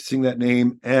considering purchasing that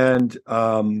name, and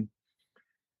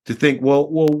to think, well,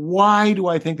 why do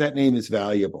I think that name is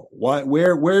valuable?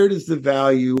 Where does the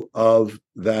value of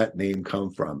that name come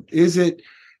from? Is it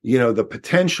the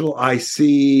potential I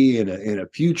see in a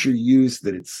future use,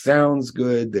 that it sounds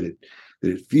good, that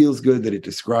it feels good, that it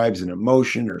describes an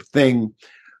emotion or thing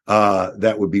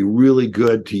that would be really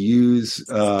good to use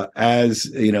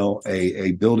as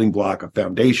a building block, a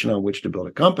foundation on which to build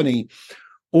a company?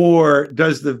 Or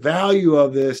does the value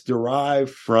of this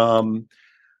derive from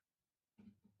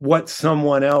what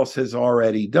someone else has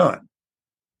already done?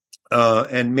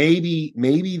 And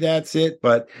maybe that's it,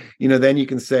 but then you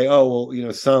can say, oh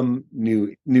well, some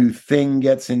new thing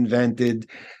gets invented,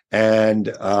 and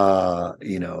there's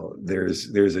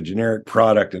a generic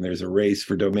product, and there's a race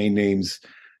for domain names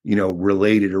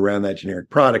related around that generic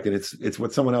product, and it's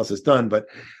what someone else has done. But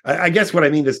I guess what I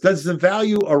mean is, does the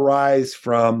value arise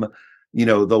from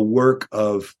the work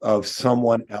of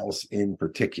someone else in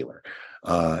particular,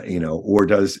 or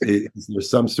is there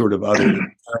some sort of other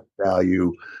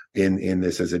value in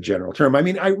this as a general term? I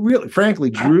mean,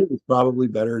 frankly, Drew is probably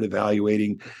better at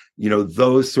evaluating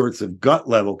those sorts of gut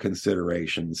level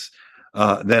considerations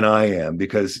than I am,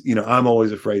 because I'm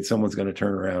always afraid someone's going to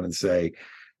turn around and say,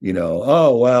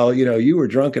 oh, well, you were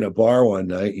drunk in a bar one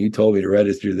night. You told me to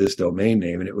register this domain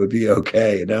name and it would be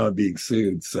okay. And now I'm being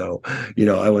sued. So,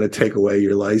 I want to take away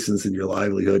your license and your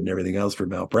livelihood and everything else for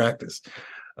malpractice.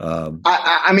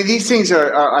 I mean, these things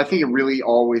are, I think it really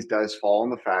always does fall on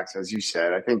the facts, as you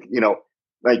said. I think,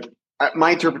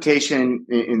 my interpretation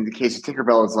in the case of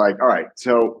Tinkerbell is like, all right,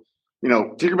 so,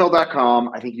 Tinkerbell.com,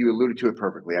 I think you alluded to it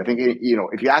perfectly. I think,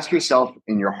 if you ask yourself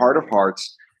in your heart of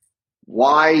hearts,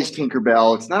 why is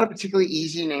Tinkerbell? It's not a particularly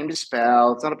easy name to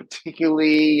spell. It's not a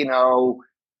particularly,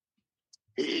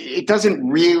 it doesn't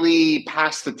really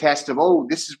pass the test of, oh,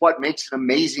 this is what makes an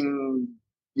amazing,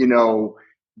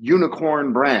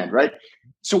 unicorn brand, right?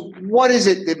 So what is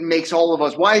it that makes all of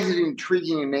us, why is it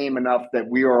intriguing a name enough that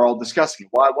we are all discussing?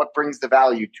 What brings the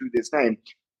value to this name?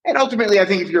 And ultimately, I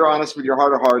think if you're honest with your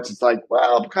heart of hearts, it's like,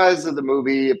 well, because of the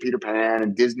movie of Peter Pan,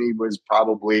 and Disney was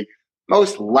probably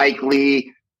most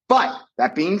likely. But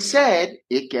that being said,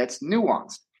 it gets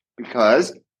nuanced,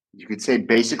 because you could say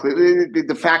basically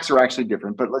the facts are actually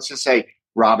different, but let's just say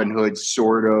Robin Hood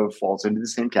sort of falls into the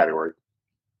same category.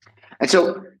 And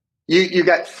so you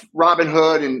got Robin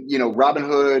Hood, and Robin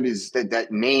Hood is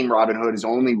that name. Robin Hood is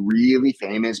only really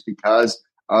famous because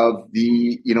of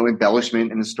the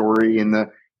embellishment in the story and the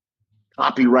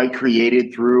copyright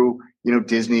created through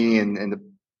Disney and the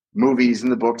movies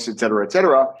and the books, et cetera, et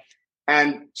cetera.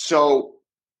 And so,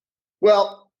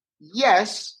 well,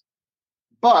 yes,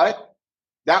 but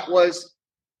that was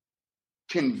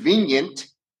convenient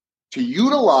to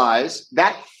utilize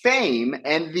that fame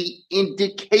and the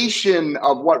indication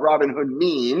of what Robin Hood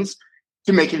means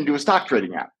to make it into a stock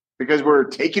trading app, because we're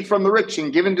taking from the rich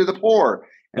and giving to the poor.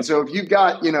 And so if you've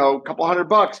got, a couple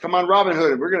 $100, come on Robin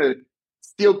Hood, and we're going to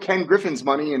steal Ken Griffin's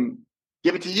money and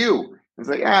give it to you. It's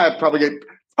like, probably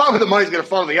the money's going to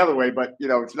fall the other way, but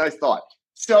it's a nice thought.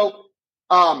 So,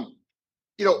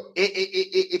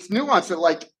 it's nuanced that,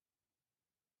 like,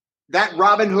 that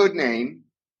Robin Hood name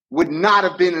would not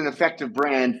have been an effective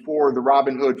brand for the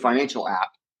Robin Hood financial app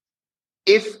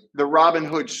if the Robin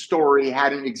Hood story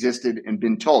hadn't existed and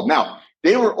been told. Now,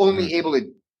 they were only able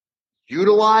to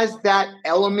utilize that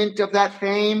element of that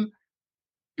fame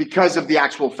because of the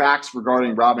actual facts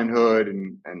regarding Robin Hood,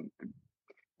 and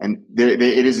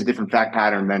it is a different fact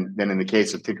pattern than in the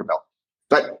case of Tinkerbell.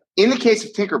 But in the case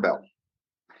of Tinkerbell,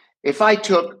 if I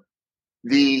took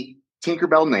the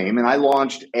Tinkerbell name and I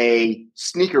launched a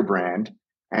sneaker brand,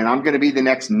 and I'm going to be the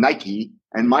next Nike,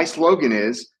 and my slogan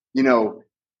is,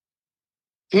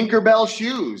 Tinkerbell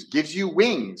shoes gives you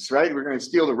wings, right? We're going to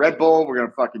steal the Red Bull. We're going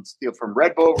to fucking steal from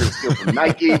Red Bull. We're going to steal from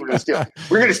Nike. We're going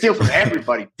to steal from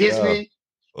everybody. Disney.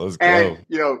 Yeah, let's go. And,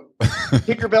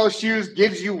 Tinkerbell shoes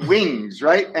gives you wings,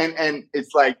 right? And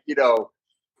it's like,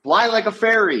 fly like a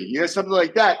fairy, something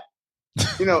like that.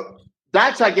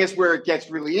 that's, I guess, where it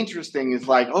gets really interesting is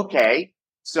like, okay,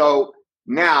 so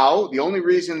now the only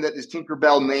reason that this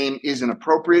Tinkerbell name is an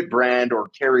appropriate brand or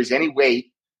carries any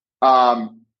weight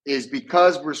is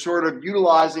because we're sort of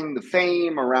utilizing the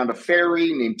fame around a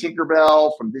fairy named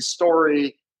Tinkerbell from this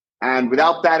story. And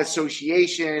without that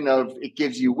association of it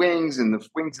gives you wings and the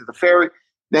wings of the fairy,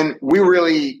 then we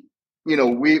really,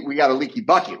 we got a leaky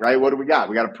bucket, right? What do we got?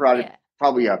 We got a product,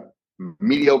 probably a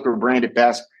mediocre brand at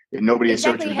best. And nobody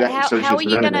exactly. associates How are you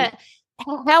with going to,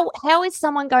 how is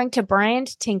someone going to brand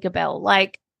Tinkerbell?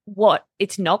 Like, what?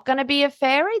 It's not going to be a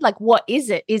fairy? Like, what is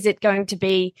it? Is it going to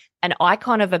be an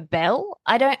icon of a bell?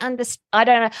 I don't understand. I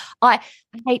don't know. I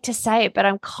hate to say it, but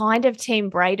I'm kind of Team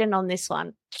Braden on this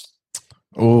one.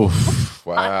 Oof!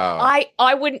 Wow.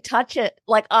 I wouldn't touch it.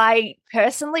 Like, I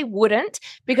personally wouldn't,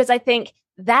 because I think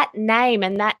that name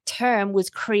and that term was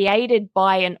created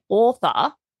by an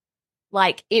author.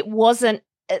 Like, it wasn't.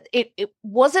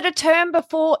 Was it a term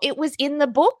before it was in the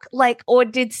book? Like, or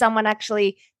did someone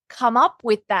actually come up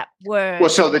with that word? Well,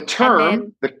 so the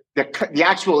term, the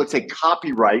actual, let's say,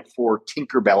 copyright for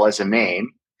Tinkerbell as a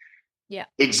name,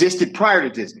 existed prior to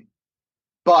Disney,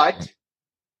 but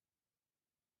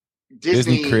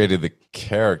Disney created the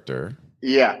character.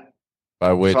 Yeah.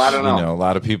 By which, a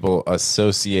lot of people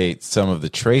associate some of the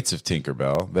traits of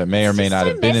Tinkerbell that may or may not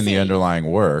have been in the underlying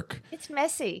work. It's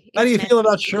messy. How do you feel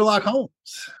about Sherlock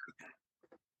Holmes?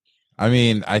 I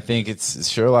mean, I think it's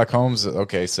Sherlock Holmes.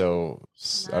 Okay, so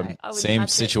same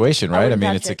situation, right? I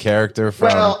mean, it's a character from.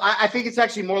 Well, I think it's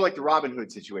actually more like the Robin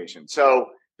Hood situation. So,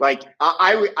 like,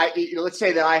 let's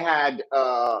say that I had,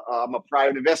 I'm a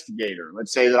private investigator.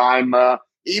 Let's say that I'm.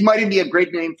 It might even be a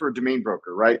great name for a domain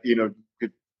broker, right?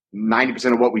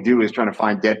 90% of what we do is trying to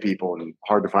find dead people and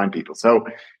hard to find people. So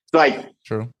it's like,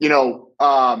 true.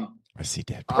 I see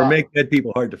dead people. Or make dead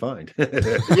people hard to find.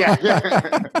 Yeah.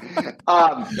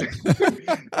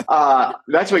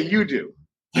 That's what you do.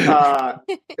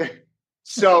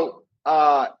 So,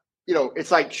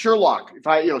 it's like Sherlock. If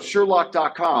I,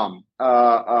 Sherlock.com,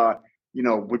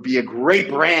 would be a great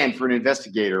brand for an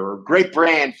investigator or a great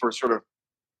brand for sort of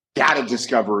data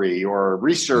discovery or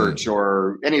research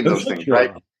or any of those things,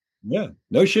 right? Yeah.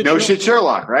 No shit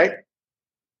Sherlock, right?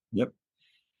 Yep.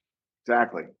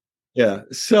 Exactly. Yeah.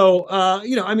 So,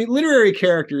 literary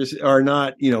characters are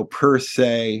not, per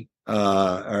se,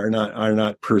 are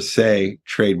not per se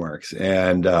trademarks.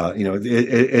 And,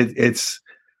 it's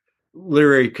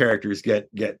literary characters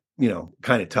get,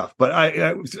 kind of tough. But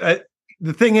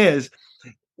the thing is,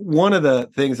 one of the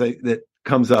things that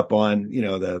comes up on,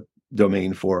 the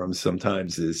domain forums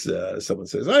sometimes is someone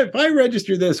says, if I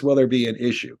register this, will there be an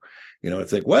issue?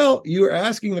 It's like, well, you are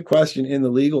asking the question in the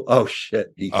legal. Oh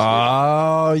shit.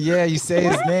 Oh yeah, you say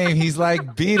his name. He's like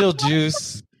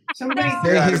Beetlejuice. Somebody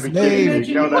say his name.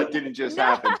 That didn't just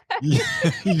happen.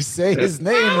 You say his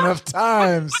name enough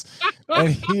times, and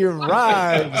he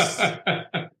arrives.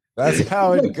 That's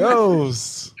how it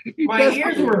goes. My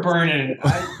ears were burning.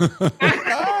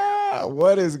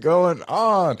 What is going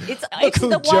on? It's who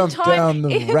the jumped one down time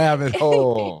the rabbit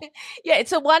hole. Yeah, it's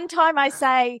the one time I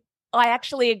say I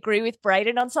actually agree with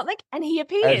Braden on something, and he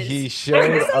appears. And he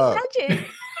showed up. Magic.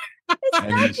 It's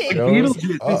And magic.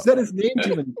 He said his name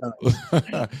too many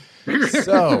times.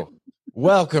 So,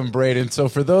 welcome, Braden. So,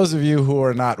 for those of you who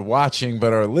are not watching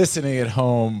but are listening at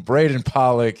home, Braden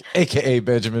Pollock, aka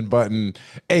Benjamin Button,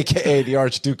 aka the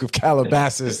Archduke of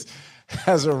Calabasas,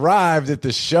 has arrived at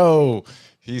the show.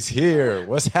 He's here.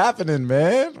 What's happening,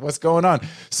 man? What's going on?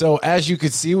 So, as you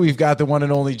can see, we've got the one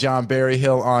and only John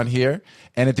Berryhill on here.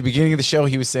 And at the beginning of the show,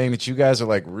 he was saying that you guys are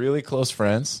like really close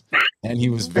friends. And he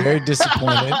was very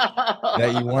disappointed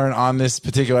that you weren't on this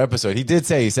particular episode. He did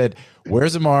say, he said,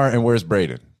 where's Amar and where's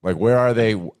Braden? Like, where are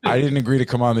they? I didn't agree to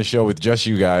come on the show with just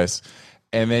you guys.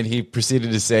 And then he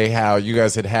proceeded to say how you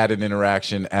guys had an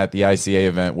interaction at the ICA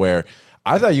event where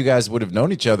I thought you guys would have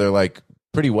known each other like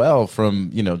pretty well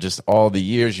from, just all the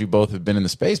years you both have been in the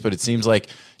space. But it seems like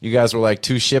you guys were like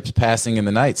two ships passing in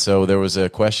the night. So there was a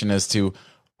question as to,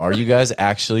 are you guys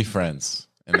actually friends?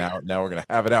 And now we're going to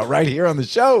have it out right here on the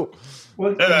show.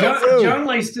 Well, John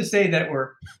likes to say that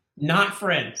we're not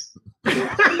friends. Who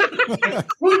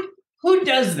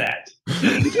does that?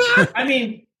 I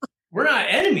mean, we're not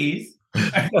enemies.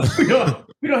 we don't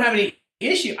have any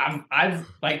issue.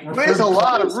 There's a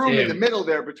lot of room in the middle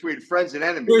there between friends and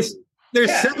enemies. There's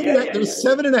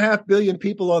 7.5 billion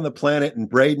people on the planet, and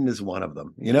Braden is one of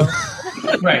them.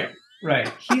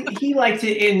 Right. He likes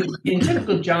it in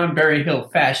typical John Berryhill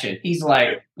fashion. He's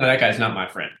like, no, that guy's not my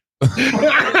friend.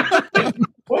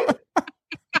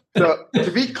 So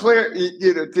to be clear,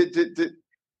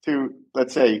 to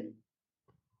let's say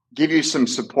give you some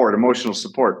support, emotional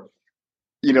support.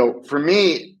 For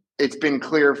me, it's been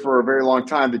clear for a very long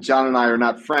time that John and I are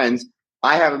not friends.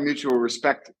 I have a mutual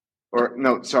respect, or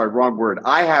no, sorry, wrong word.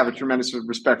 I have a tremendous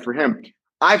respect for him.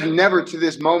 I've never to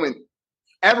this moment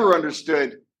ever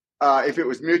understood if it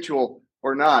was mutual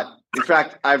or not. In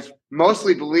fact, I've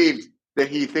mostly believed that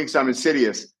he thinks I'm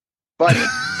insidious. But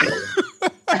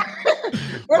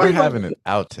we're having it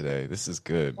out today. This is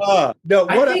good. No,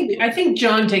 I think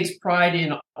John takes pride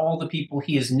in all the people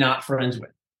he is not friends with.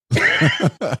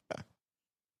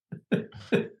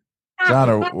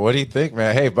 John, what do you think,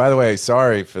 man? Hey, by the way,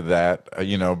 sorry for that.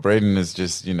 Braden is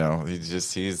just,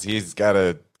 he's got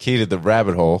a key to the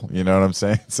rabbit hole. You know what I'm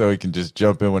saying? So he can just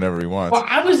jump in whenever he wants. Well,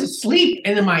 I was asleep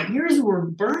and then my ears were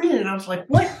burning, and I was like,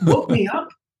 "What woke me up?"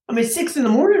 I'm at 6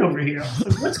 a.m. over here. I was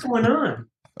like, "What's going on?"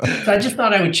 So I just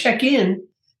thought I would check in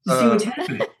to see what's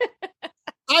happening.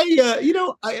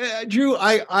 Drew,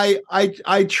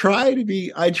 I try to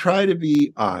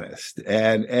be honest,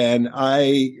 and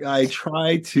I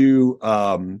try to,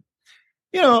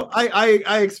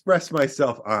 I express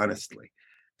myself honestly,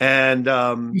 and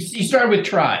you started with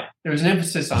try. There was an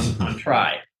emphasis on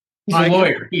try. He's a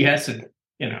lawyer. He has to,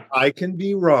 I can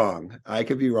be wrong.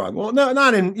 Well, no,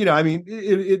 not in,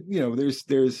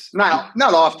 there's not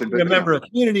often, but a member of the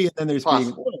community, and then there's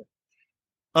being.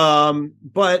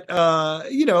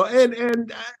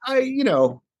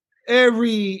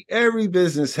 Every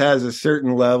business has a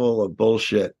certain level of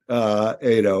bullshit,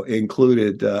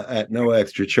 included at no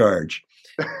extra charge,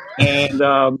 and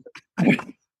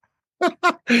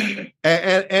and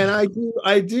I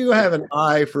do have an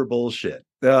eye for bullshit,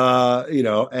 hey, a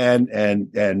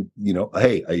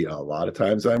lot of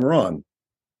times I'm wrong,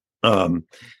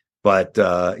 but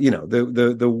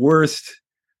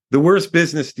the worst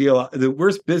business deal, the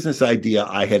worst business idea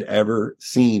I had ever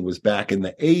seen was back in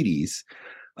the 80s,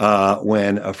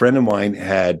 when a friend of mine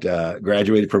had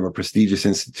graduated from a prestigious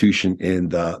institution in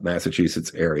the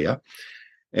Massachusetts area.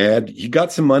 And he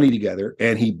got some money together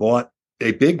and he bought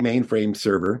a big mainframe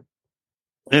server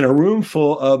and a room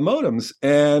full of modems.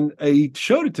 And he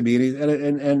showed it to me,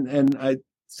 and I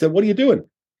said, "What are you doing?"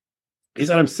 He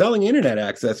said, "I'm selling internet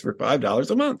access for $5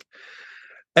 a month."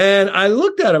 And I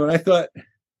looked at him and I thought,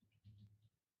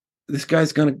 this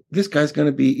guy's gonna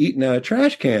be eating out of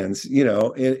trash cans,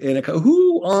 who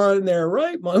in their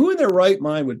right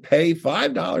mind would pay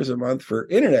 $5 a month for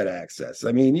internet access?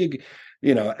 I mean,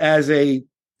 as a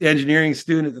engineering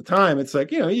student at the time, it's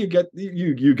like, you get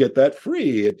that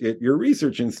free at your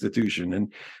research institution,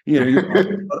 and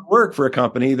you work for a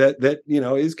company that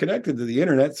is connected to the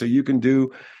internet, so you can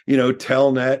do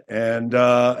Telnet and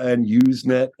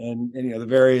Usenet and the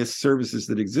various services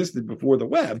that existed before the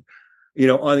web.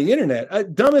 On the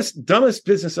internet, dumbest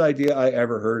business idea I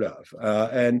ever heard of.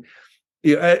 And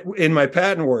in my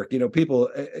patent work, people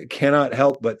cannot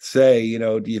help but say,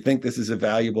 do you think this is a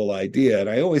valuable idea? And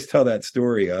I always tell that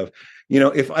story of,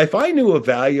 if I knew a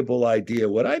valuable idea,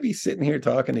 would I be sitting here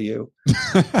talking to you?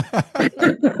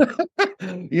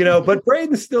 But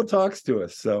Braden still talks to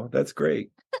us, so that's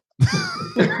great.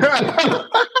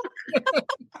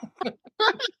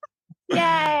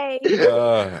 Yay!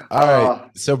 All right.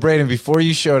 So, Braden, before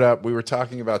you showed up, we were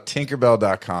talking about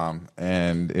Tinkerbell.com,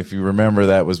 and if you remember,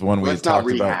 that was one we had talked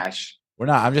about. We're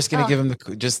not. I'm just going to give him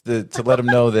to let him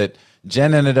know that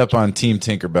Jen ended up on Team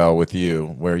Tinkerbell with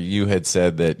you, where you had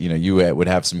said that you would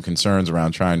have some concerns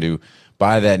around trying to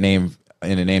buy that name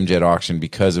in a namejet auction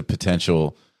because of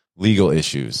potential legal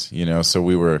issues. So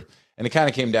we were. And it kind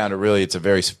of came down to really, it's a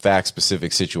very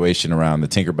fact-specific situation around the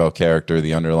Tinkerbell character,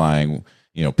 the underlying,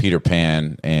 Peter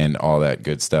Pan and all that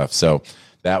good stuff. So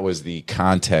that was the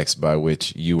context by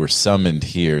which you were summoned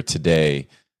here today.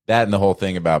 That and the whole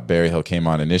thing about Barry Hill came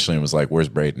on initially and was like, "Where's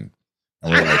Braden?"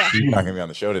 And we're like, "He's not going to be on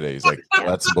the show today." He's like, "Well,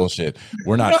 that's bullshit.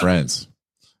 We're not friends."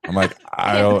 I'm like,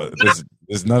 "I don't.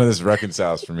 This none of this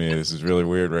reconciles for me. This is really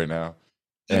weird right now."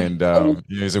 And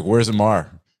he's like, "Where's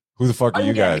Amar? Who the fuck are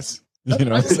you guys?" You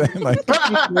know what I'm saying? Like,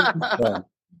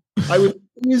 I was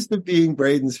accused of being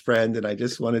Braden's friend, and I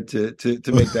just wanted to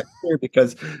make that clear,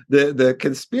 because the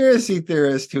conspiracy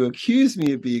theorist who accused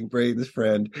me of being Braden's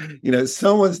friend,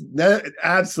 someone's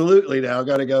absolutely now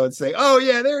got to go and say, "Oh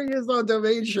yeah, there he is on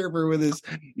Domain Sherper with his,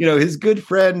 his good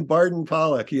friend Barton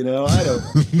Pollock." I don't know,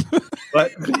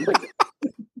 but.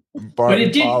 But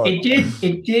it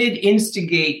did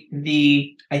instigate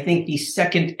the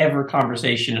second ever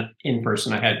conversation in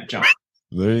person I had with John.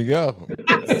 There you go.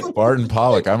 Barton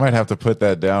Pollock. I might have to put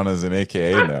that down as an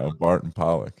AKA now, Barton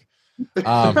Pollock.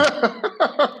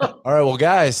 All right, well,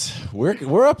 guys,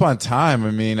 we're up on time. I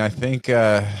mean, I think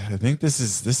this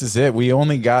is it. We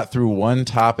only got through one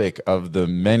topic of the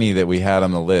many that we had on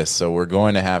the list, so we're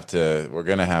going to have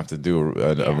to do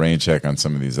a rain check on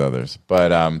some of these others.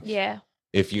 But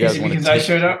if you guys want to, because I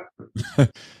showed up.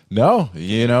 No,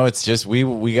 it's just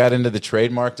we got into the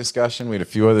trademark discussion. We had a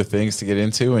few other things to get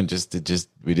into, and just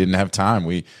we didn't have time.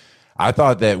 I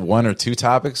thought that one or two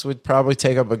topics would probably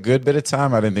take up a good bit of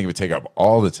time. I didn't think it would take up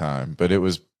all the time, but it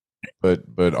was,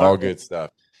 but all good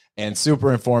stuff and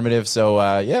super informative. So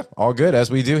all good,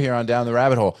 as we do here on Down the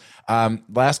Rabbit Hole.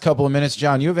 Last couple of minutes,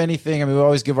 John, you have anything? I mean, we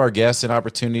always give our guests an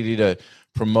opportunity to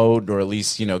promote, or at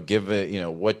least, give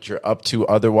it, what you're up to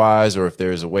otherwise, or if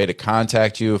there's a way to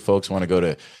contact you, if folks want to go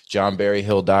to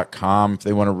johnberryhill.com, if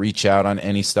they want to reach out on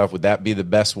any stuff, would that be the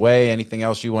best way? Anything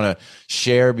else you want to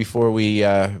share before we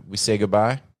say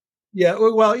goodbye? Yeah,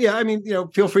 well, yeah. I mean,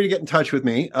 feel free to get in touch with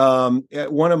me.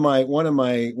 One of my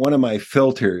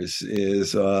filters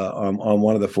is on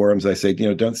one of the forums. I say,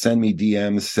 don't send me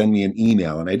DMs, send me an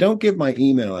email, and I don't give my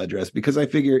email address because I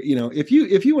figure, if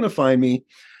you want to find me,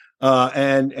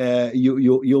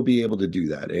 you'll be able to do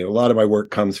that. A lot of my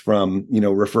work comes from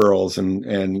referrals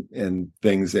and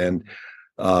things, and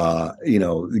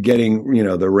getting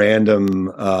the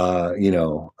random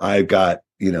I've got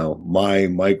my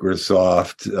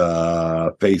Microsoft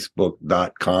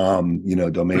Facebook.com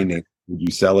domain name. Would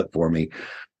you sell it for me?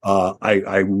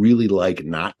 I really like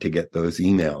not to get those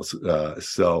emails.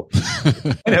 So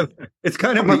it's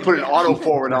kind of I'm gonna put an auto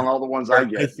forward on all the ones I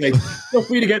get. Feel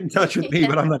free to get in touch with me,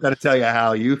 but I'm not going to tell you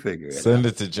how you figure it. Send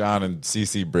it to John and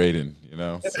CC Braden.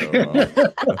 So, it's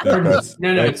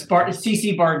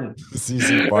CC Barton.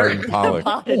 CC Barton Pollock.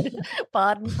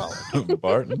 Barton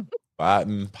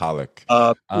Pollock.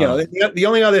 The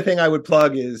only other thing I would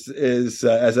plug is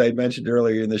as I mentioned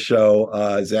earlier in the show,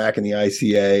 Zach and the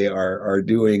ICA are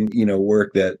doing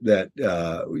work that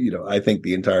I think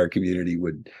the entire community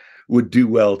would do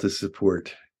well to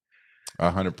support.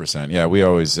 100%. Yeah, we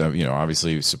always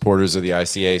obviously supporters of the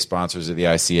ICA, sponsors of the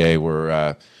ICA.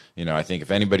 We're I think if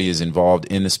anybody is involved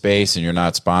in the space and you're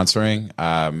not sponsoring,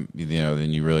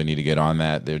 then you really need to get on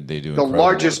that. They do the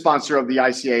largest sponsor of the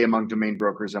ICA among domain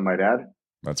brokers, I might add.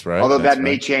 That's right. Although that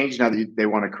may change now that they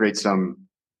want to create some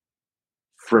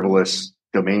frivolous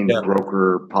domain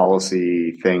broker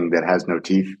policy thing that has no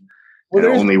teeth. Well,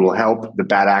 and only will help the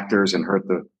bad actors and hurt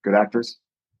the good actors.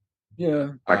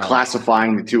 Yeah. By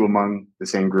classifying the two among the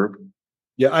same group.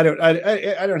 Yeah, I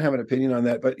don't have an opinion on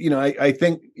that, but I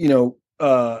think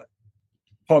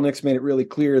Paul Nix made it really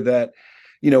clear that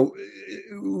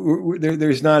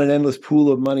there's not an endless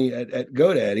pool of money at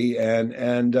GoDaddy,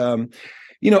 and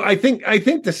I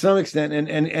think to some extent,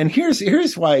 and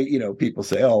here's why people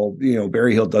say, oh,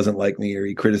 Barry Hill doesn't like me, or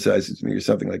he criticizes me, or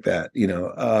something like that. The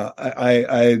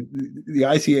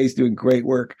ICA is doing great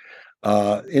work,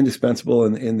 indispensable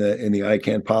in the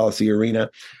ICANN policy arena.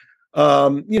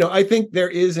 I think there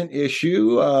is an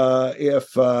issue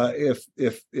if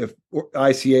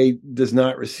ICA does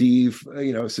not receive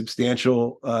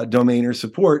substantial domainer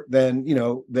support, then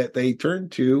that they turn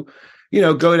to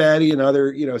GoDaddy and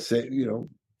other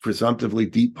presumptively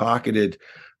deep-pocketed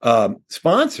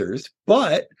sponsors.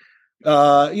 But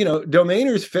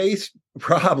domainers face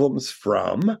problems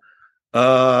from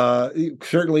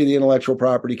certainly the intellectual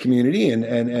property community, and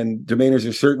domainers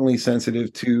are certainly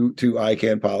sensitive to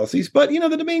ICANN policies, but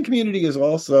the domain community is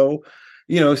also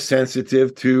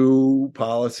sensitive to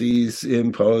policies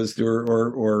imposed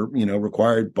or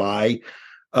required by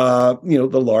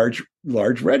the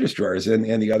large registrars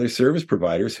and the other service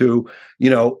providers who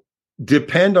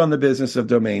depend on the business of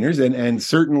domainers, and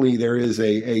certainly there is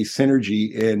a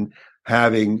synergy in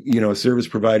having service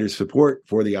providers support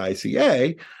for the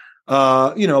ICA.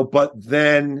 But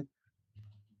then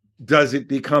does it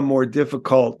become more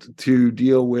difficult to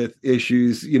deal with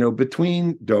issues,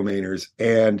 between domainers?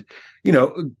 And,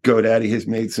 GoDaddy has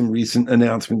made some recent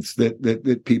announcements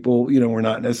that people, were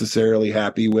not necessarily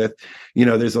happy with.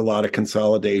 There's a lot of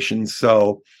consolidation.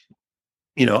 So,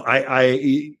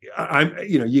 I'm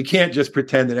you can't just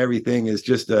pretend that everything is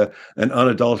just an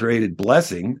unadulterated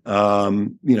blessing.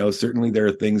 Certainly there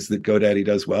are things that GoDaddy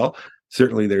does well.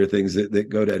 Certainly there are things that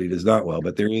GoDaddy does not well,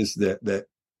 but there is that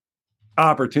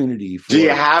opportunity. Do you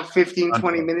have 15,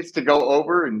 20 minutes to go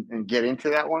over and get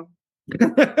into that one?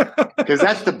 Because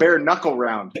that's the bare knuckle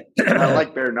round. I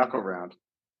like bare knuckle round.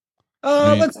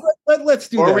 Let's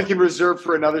do that. Or we can reserve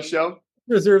for another show.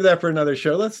 Reserve that for another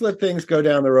show. Let's let things go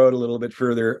down the road a little bit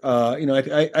further.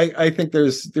 I think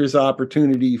there's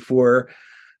opportunity for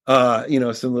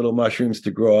some little mushrooms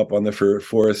to grow up on the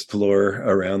forest floor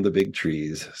around the big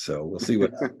trees. So we'll see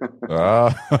what.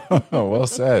 Well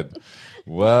said.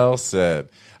 Well said.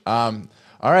 All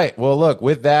right. Well, look,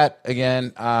 with that,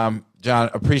 again,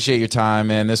 John, appreciate your time,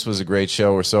 man. This was a great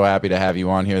show. We're so happy to have you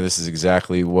on here. This is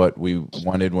exactly what we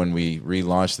wanted when we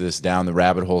relaunched this Down the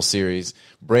Rabbit Hole series.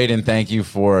 Braden, thank you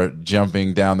for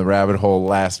jumping down the rabbit hole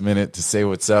last minute to say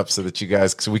what's up so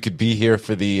we could be here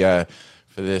for the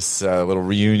for this little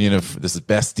reunion of this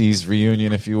besties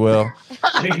reunion, if you will.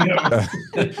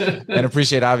 And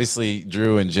appreciate, obviously,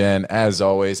 Drew and Jen, as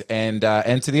always. And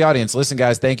to the audience, listen,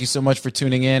 guys, thank you so much for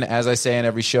tuning in. As I say in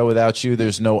every show, without you,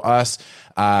 there's no us.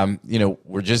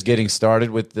 We're just getting started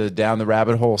with the Down the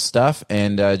Rabbit Hole stuff.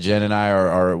 And Jen and I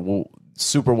are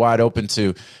super wide open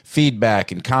to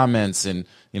feedback and comments. And,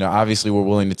 obviously we're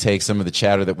willing to take some of the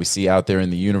chatter that we see out there in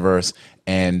the universe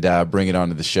and bring it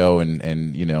onto the show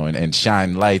and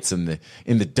shine lights in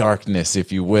the darkness,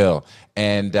 if you will.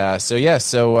 And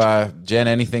so Jen,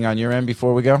 anything on your end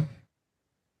before we go?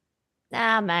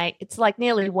 Nah, mate, it's like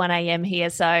nearly 1 a.m. here,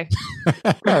 so.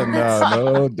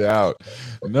 No doubt.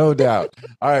 No doubt.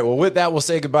 All right, well, with that, we'll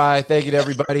say goodbye. Thank you to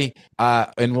everybody.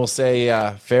 And we'll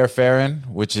say fair farin,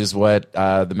 which is what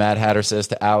the Mad Hatter says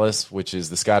to Alice, which is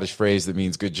the Scottish phrase that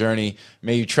means good journey.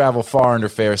 May you travel far under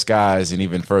fair skies and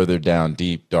even further down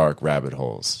deep, dark rabbit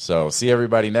holes. So see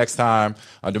everybody next time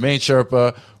on Domain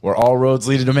Sherpa, where all roads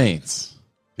lead to domains.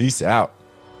 Peace out.